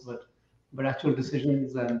amorphous, but actual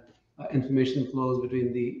decisions and information flows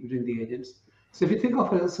between the agents. So if you think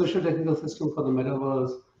of a socio-technical system for the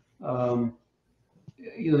metaverse,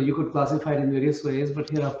 you could classify it in various ways, but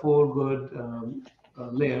here are 4 good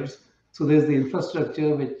layers. So there's the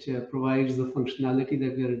infrastructure, which provides the functionality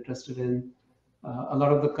that we are interested in. A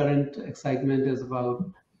lot of the current excitement is about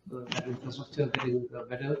that infrastructure getting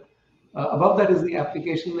better. Above that is the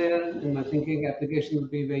application layer. In my thinking, application would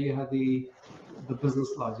be where you have the business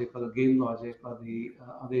logic or the game logic or the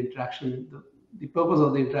interaction, the purpose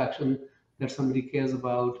of the interaction that somebody cares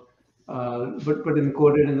about, but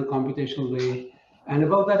encoded in a computational way. And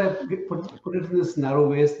above that, I put it in this narrow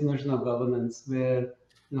waist notion of governance, where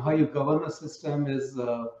how you govern a system is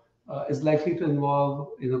likely to involve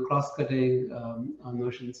cross-cutting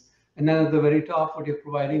notions. And then at the very top, what you're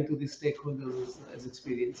providing to the stakeholders is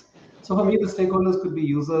experience. So for me, the stakeholders could be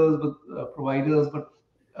users, but providers, but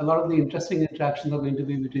a lot of the interesting interactions are going to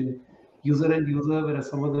be between user and user, whereas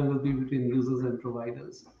some of them will be between users and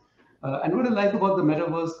providers. And what I like about the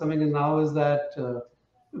metaverse coming in now is that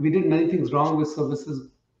we did many things wrong with services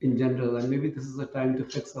in general, and maybe this is the time to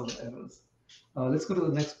fix our errors. Let's go to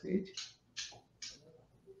the next page.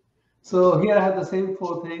 So here I have the same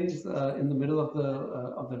 4 things in the middle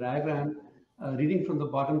of the diagram. Reading from the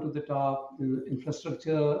bottom to the top,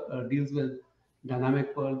 infrastructure deals with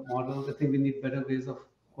dynamic world models. I think we need better ways of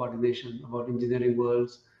coordination about engineering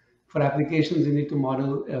worlds. For applications, you need to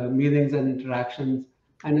model meanings and interactions.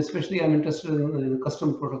 And especially I'm interested in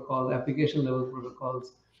custom protocols, application level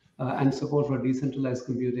protocols, and support for decentralized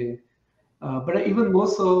computing. But even more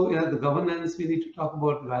so, the governance, we need to talk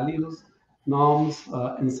about values, norms,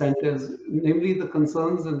 incentives. Namely, the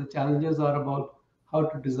concerns and the challenges are about how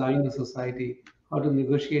to design the society, how to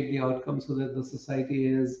negotiate the outcome so that the society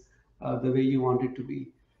is the way you want it to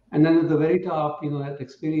be. And then at the very top, at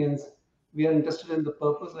experience, we are interested in the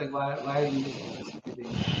purpose, like why are you participating?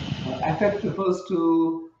 Affect refers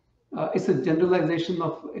to, it's a generalization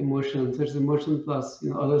of emotions. It's emotion plus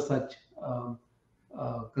other such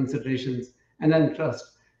considerations, and then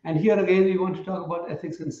trust. And here again, we want to talk about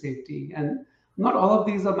ethics and safety. And not all of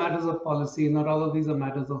these are matters of policy, not all of these are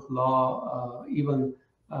matters of law, even,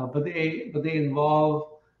 but they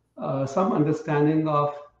involve some understanding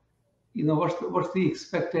of what's the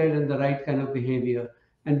expected and the right kind of behavior.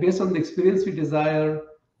 And based on the experience we desire,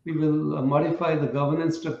 we will modify the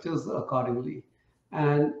governance structures accordingly.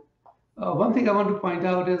 And one thing I want to point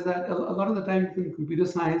out is that a lot of the time in computer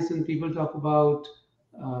science, when people talk about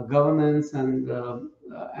governance and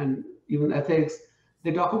even ethics,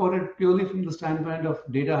 they talk about it purely from the standpoint of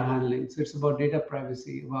data handling. So it's about data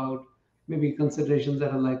privacy, about maybe considerations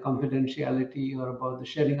that are like confidentiality or about the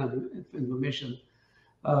sharing of information.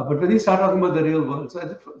 But when you start talking about the real world, so I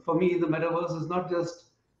think for me, the metaverse is not just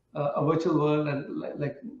a virtual world, and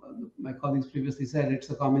like my colleagues previously said, it's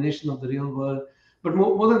a combination of the real world. But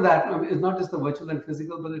more than that, it's not just the virtual and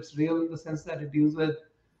physical, but it's real in the sense that it deals with,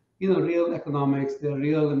 real economics, there are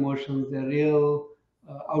real emotions, there are real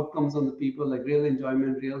outcomes on the people, like real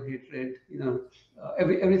enjoyment, real hatred,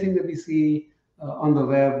 everything that we see on the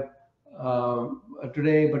web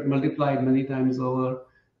today, but multiplied many times over,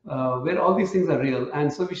 where all these things are real.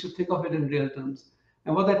 And so we should think of it in real terms.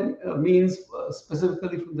 And what that means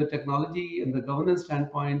specifically from the technology and the governance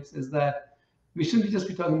standpoints is that we shouldn't just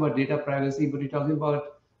be talking about data privacy, but we're talking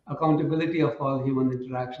about accountability of all human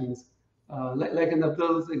interactions. Like in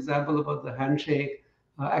Abdul's example about the handshake,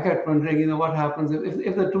 I kept wondering, what happens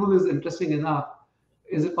if the tool is interesting enough?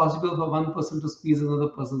 Is it possible for one person to squeeze another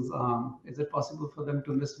person's arm? Is it possible for them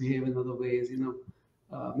to misbehave in other ways?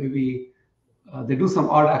 Maybe they do some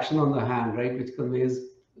odd action on the hand, right, which conveys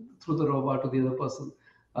through the robot to the other person.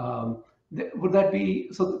 Would that be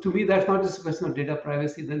so? To me, that's not just a question of data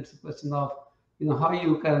privacy. Then it's a question of how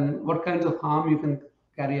you can, what kinds of harm you can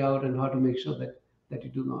carry out, and how to make sure that you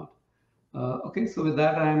do not. Okay, so with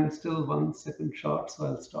that, I'm still 1 second short, so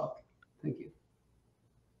I'll stop. Thank you.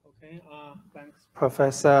 Okay, thanks,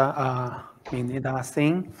 Professor Munindar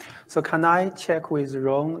Singh. So can I check with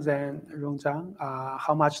Zhong Zhang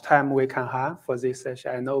how much time we can have for this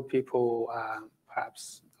session? I know people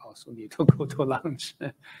perhaps also need to go to lunch.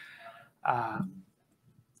 5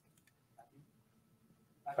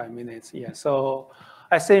 minutes, yeah. So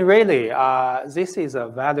I think really this is a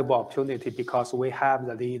valuable opportunity because we have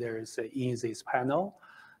the leaders in this panel.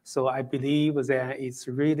 So I believe that it's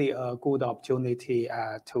really a good opportunity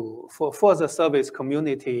for the service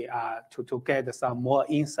community to get some more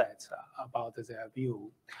insights about their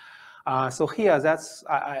view. So here,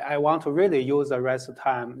 I want to really use the rest of the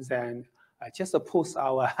time then just push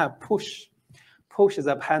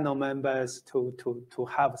the panel members to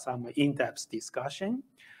have some in-depth discussion.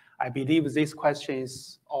 I believe these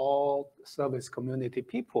questions all service community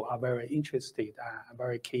people are very interested and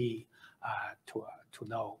very key to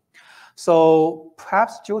know. So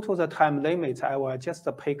perhaps due to the time limit, I will just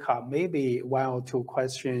pick up maybe 1 or 2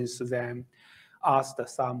 questions, then ask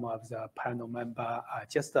some of the panel member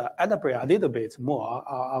just elaborate a little bit more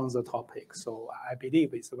on the topic. So I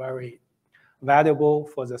believe it's very valuable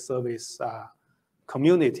for the service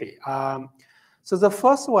community. So the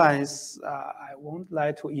first one is I would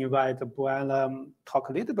like to invite Boualem talk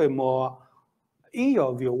a little bit more. In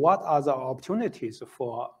your view, what are the opportunities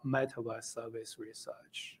for metaverse service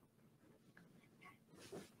research?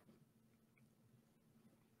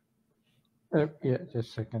 Yeah, just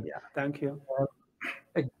a second. Yeah, thank you.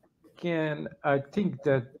 Again, I think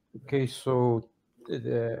that, okay, so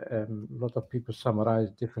a lot of people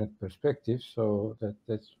summarize different perspectives, so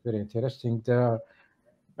that's very interesting. There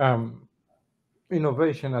are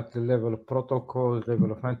innovation at the level of protocols,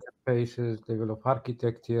 level of interfaces, level of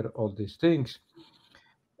architecture, all these things.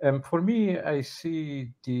 For me, I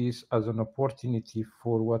see this as an opportunity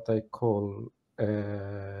for what I call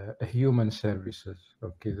human services,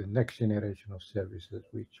 okay, the next generation of services,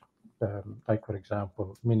 which, like for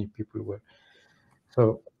example, many people were.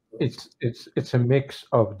 So it's a mix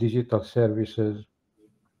of digital services,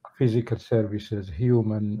 physical services,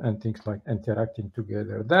 human, and things like interacting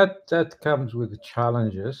together. That comes with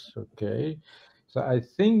challenges, okay? So I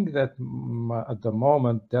think that at the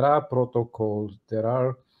moment, there are protocols,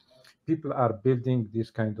 people are building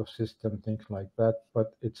this kind of system, things like that,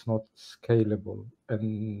 but it's not scalable.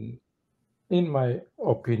 And in my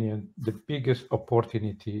opinion, the biggest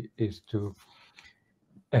opportunity is to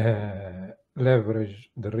leverage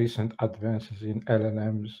the recent advances in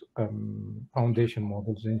LLMs, foundation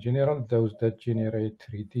models in general, those that generate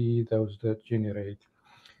 3D, those that generate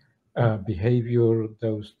behavior,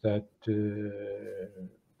 those that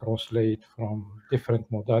translate from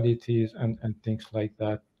different modalities and things like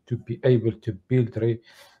that, to be able to build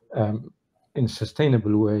in a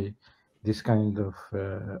sustainable way this kind of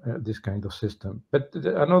system. But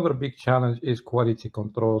another big challenge is quality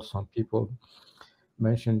control. Some people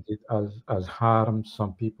mentioned it as harm,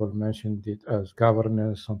 some people mentioned it as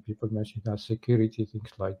governance, some people mentioned it as security,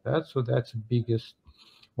 things like that. So that's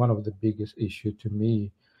one of the biggest issue to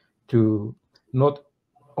me, to not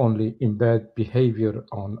only embed behavior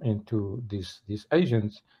into these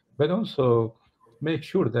agents, but also make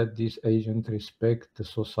sure that these agents respect the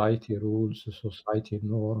society rules, the society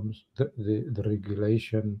norms, the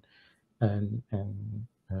regulation, and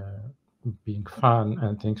being fun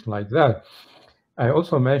and things like that. I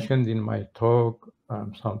also mentioned in my talk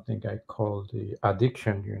something I call the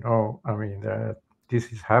addiction. I mean,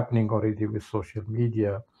 this is happening already with social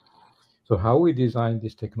media. So how we design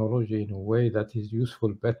this technology in a way that is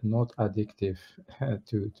useful but not addictive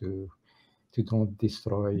to don't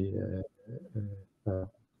destroy.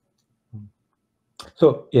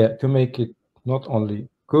 So yeah, to make it not only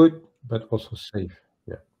good but also safe.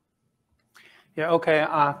 Yeah, okay.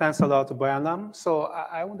 Thanks a lot, Boualem. So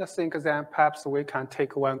I would think that perhaps we can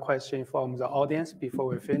take 1 question from the audience before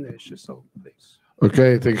we finish. So please.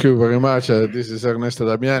 Okay, thank you very much. This is Ernesto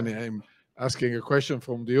Damiani. I'm asking a question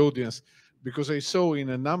from the audience. because I saw in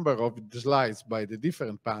a number of the slides by the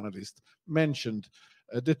different panelists mentioned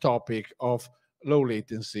the topic of low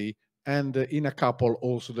latency, and in a couple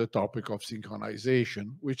also the topic of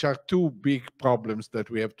synchronization, which are two big problems that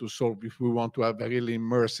we have to solve if we want to have a really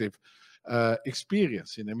immersive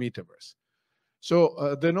experience in a metaverse.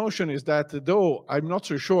 So the notion is that, though I'm not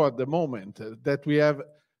so sure at the moment that we have,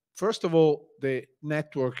 first of all, the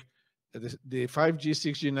network, the 5G,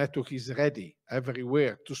 6G network is ready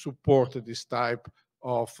everywhere to support this type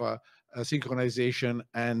of synchronization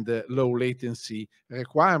and low latency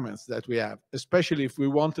requirements that we have, especially if we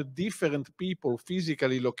wanted different people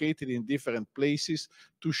physically located in different places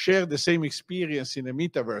to share the same experience in a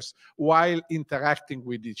metaverse while interacting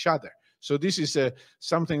with each other. So this is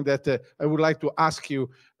something that I would like to ask you,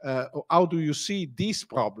 how do you see this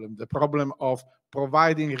problem, the problem of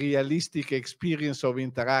providing realistic experience of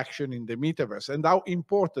interaction in the metaverse, and how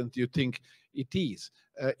important you think it is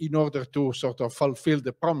in order to sort of fulfill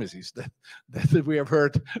the promises that we have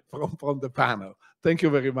heard from the panel. Thank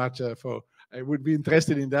you very much I would be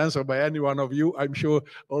interested in the answer by any one of you. I'm sure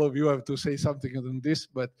all of you have to say something on this,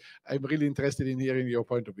 but I'm really interested in hearing your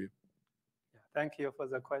point of view. Thank you for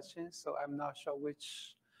the question. So I'm not sure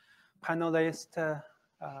which panelist can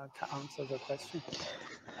answer the question.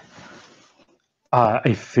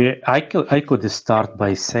 If I could start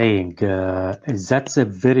by saying that's a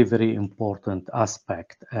very, very important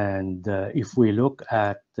aspect. And if we look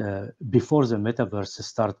at before the metaverse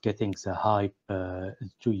start getting the hype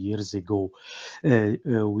 2 years ago,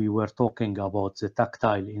 we were talking about the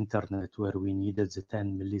tactile internet, where we needed the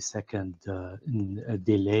 10 millisecond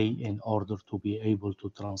delay in order to be able to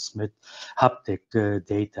transmit haptic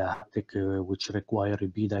data, which require a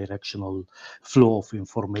bidirectional flow of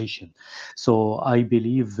information. So I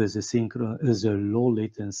believe the low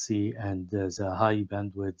latency and the high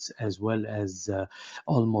bandwidth, as well as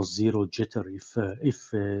almost zero jitter,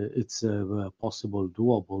 if it's possible,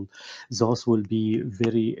 doable, those will be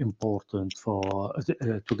very important for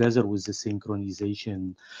together with the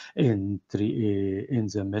synchronization in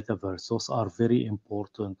the metaverse. Those are very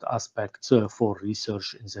important aspects for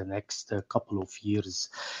research in the next couple of years,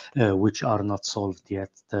 which are not solved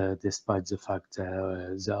yet, despite the fact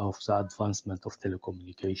of the advancement of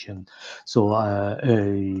telecommunication. So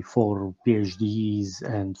for PhDs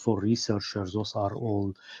and for researchers, those are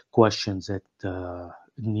all questions that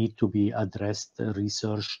need to be addressed,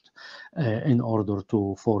 researched, in order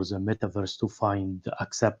for the metaverse to find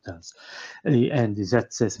acceptance. And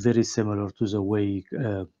that's very similar to the way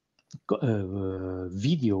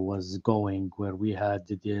video was going, where we had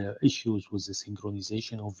the issues with the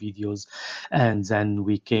synchronization of videos, and then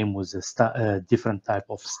we came with a different type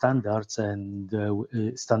of standards, and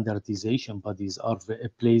standardization bodies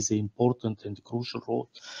plays an important and crucial role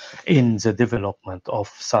in the development of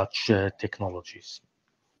such technologies.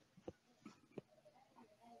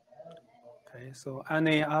 Okay, so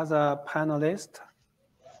any other panelists?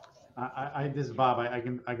 This is Bob. I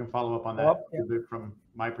can follow up on that a bit from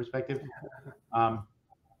my perspective. I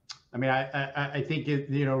mean, I think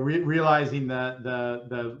realizing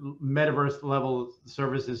the metaverse level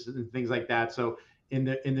services and things like that. So in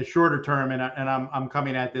the shorter term, and I'm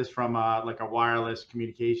coming at this from like a wireless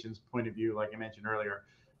communications point of view, like I mentioned earlier.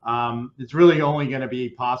 It's really only going to be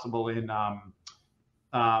possible in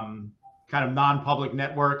kind of non-public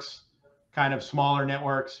networks, kind of smaller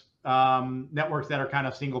networks. Networks that are kind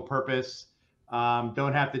of single purpose,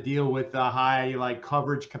 don't have to deal with the high like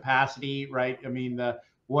coverage capacity, right? I mean,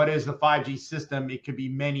 what is the 5G system? It could be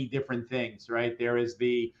many different things, right? There is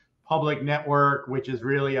the public network, which is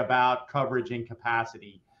really about coverage and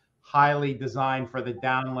capacity, highly designed for the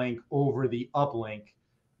downlink over the uplink,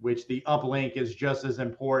 which the uplink is just as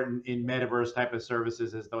important in metaverse type of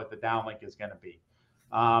services as what the downlink is going to be.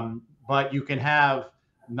 But you can have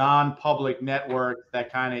non-public networks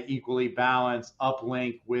that kind of equally balance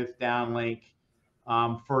uplink with downlink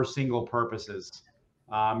for single purposes.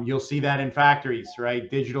 You'll see that in factories, right?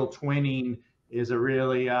 Digital twinning is a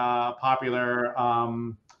really popular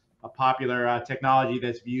technology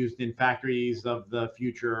that's used in factories of the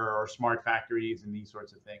future, or smart factories and these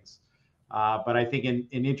sorts of things. But I think an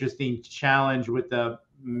interesting challenge with the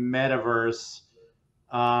metaverse,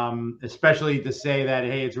 especially to say that,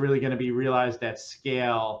 hey, it's really going to be realized at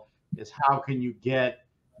scale, is how can you get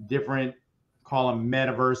different, call them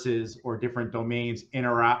metaverses or different domains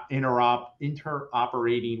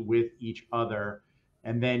interoperating with each other,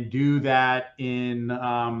 and then do that in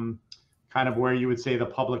kind of where you would say the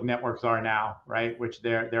public networks are now, right? Which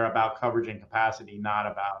they're about coverage and capacity,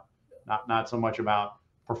 not so much about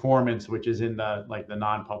performance, which is in the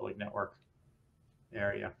non-public network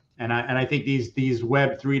area. And I think these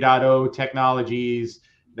Web 3.0 technologies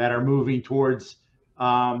that are moving towards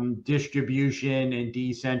distribution and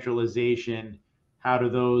decentralization, how do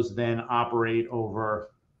those then operate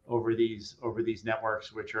over these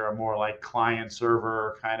networks, which are more like client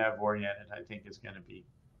server kind of oriented? I think is going to be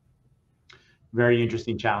very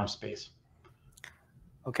interesting challenge space.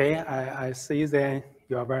 Okay, I see that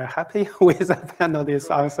you are very happy with the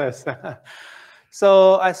panelist answers.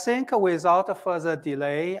 So I think without further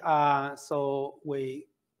delay, so we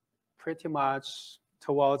pretty much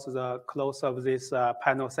towards the close of this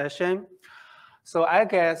panel session. So I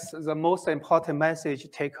guess the most important message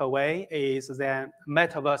takeaway is that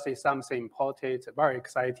Metaverse is something important, very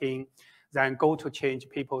exciting, then go to change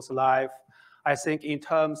people's life. I think in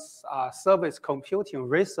terms of service computing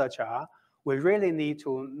researcher, we really need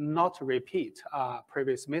to not repeat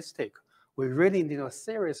previous mistake. We really need to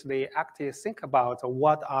seriously actively think about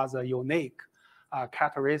what are the unique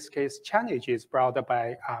characteristics, challenges brought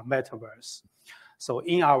by Metaverse. So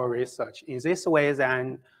in our research, in this way,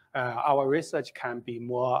 then our research can be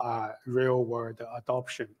more real-world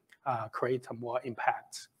adoption, create more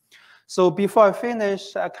impact. So before I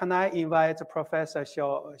finish, can I invite Professor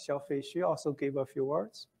Xiaofei Xu also give a few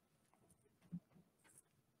words?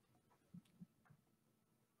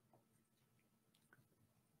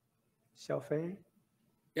 Xiaofei?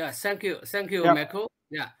 Yeah, thank you, yeah. Michael.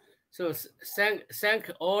 Yeah. So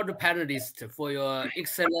thank all the panelists for your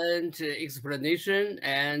excellent explanation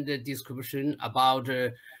and description about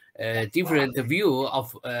different view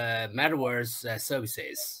of Metaverse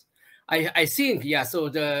services. I think, yeah, so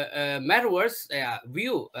the Metaverse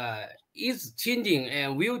view is changing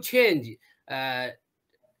and will change a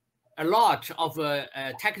lot of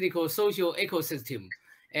technical social ecosystem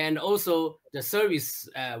and also the service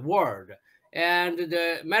world. And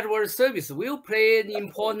the Metaverse service will play an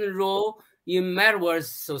important role in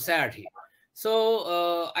Metaverse society.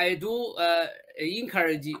 So I do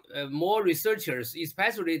encourage more researchers,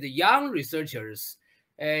 especially the young researchers,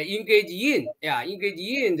 engage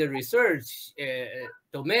in the research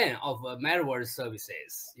domain of Metaverse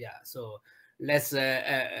services. Yeah, so let's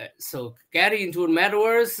so get into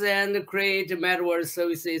Metaverse and create Metaverse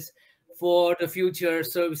services for the future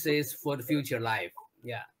services for the future life.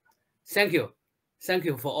 Yeah. Thank you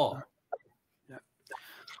for all. Yeah.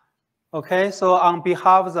 Okay, so on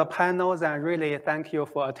behalf of the panels, I really thank you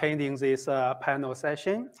for attending this panel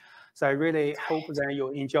session. So I really hope that you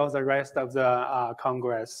enjoy the rest of the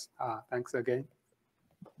Congress. Thanks again.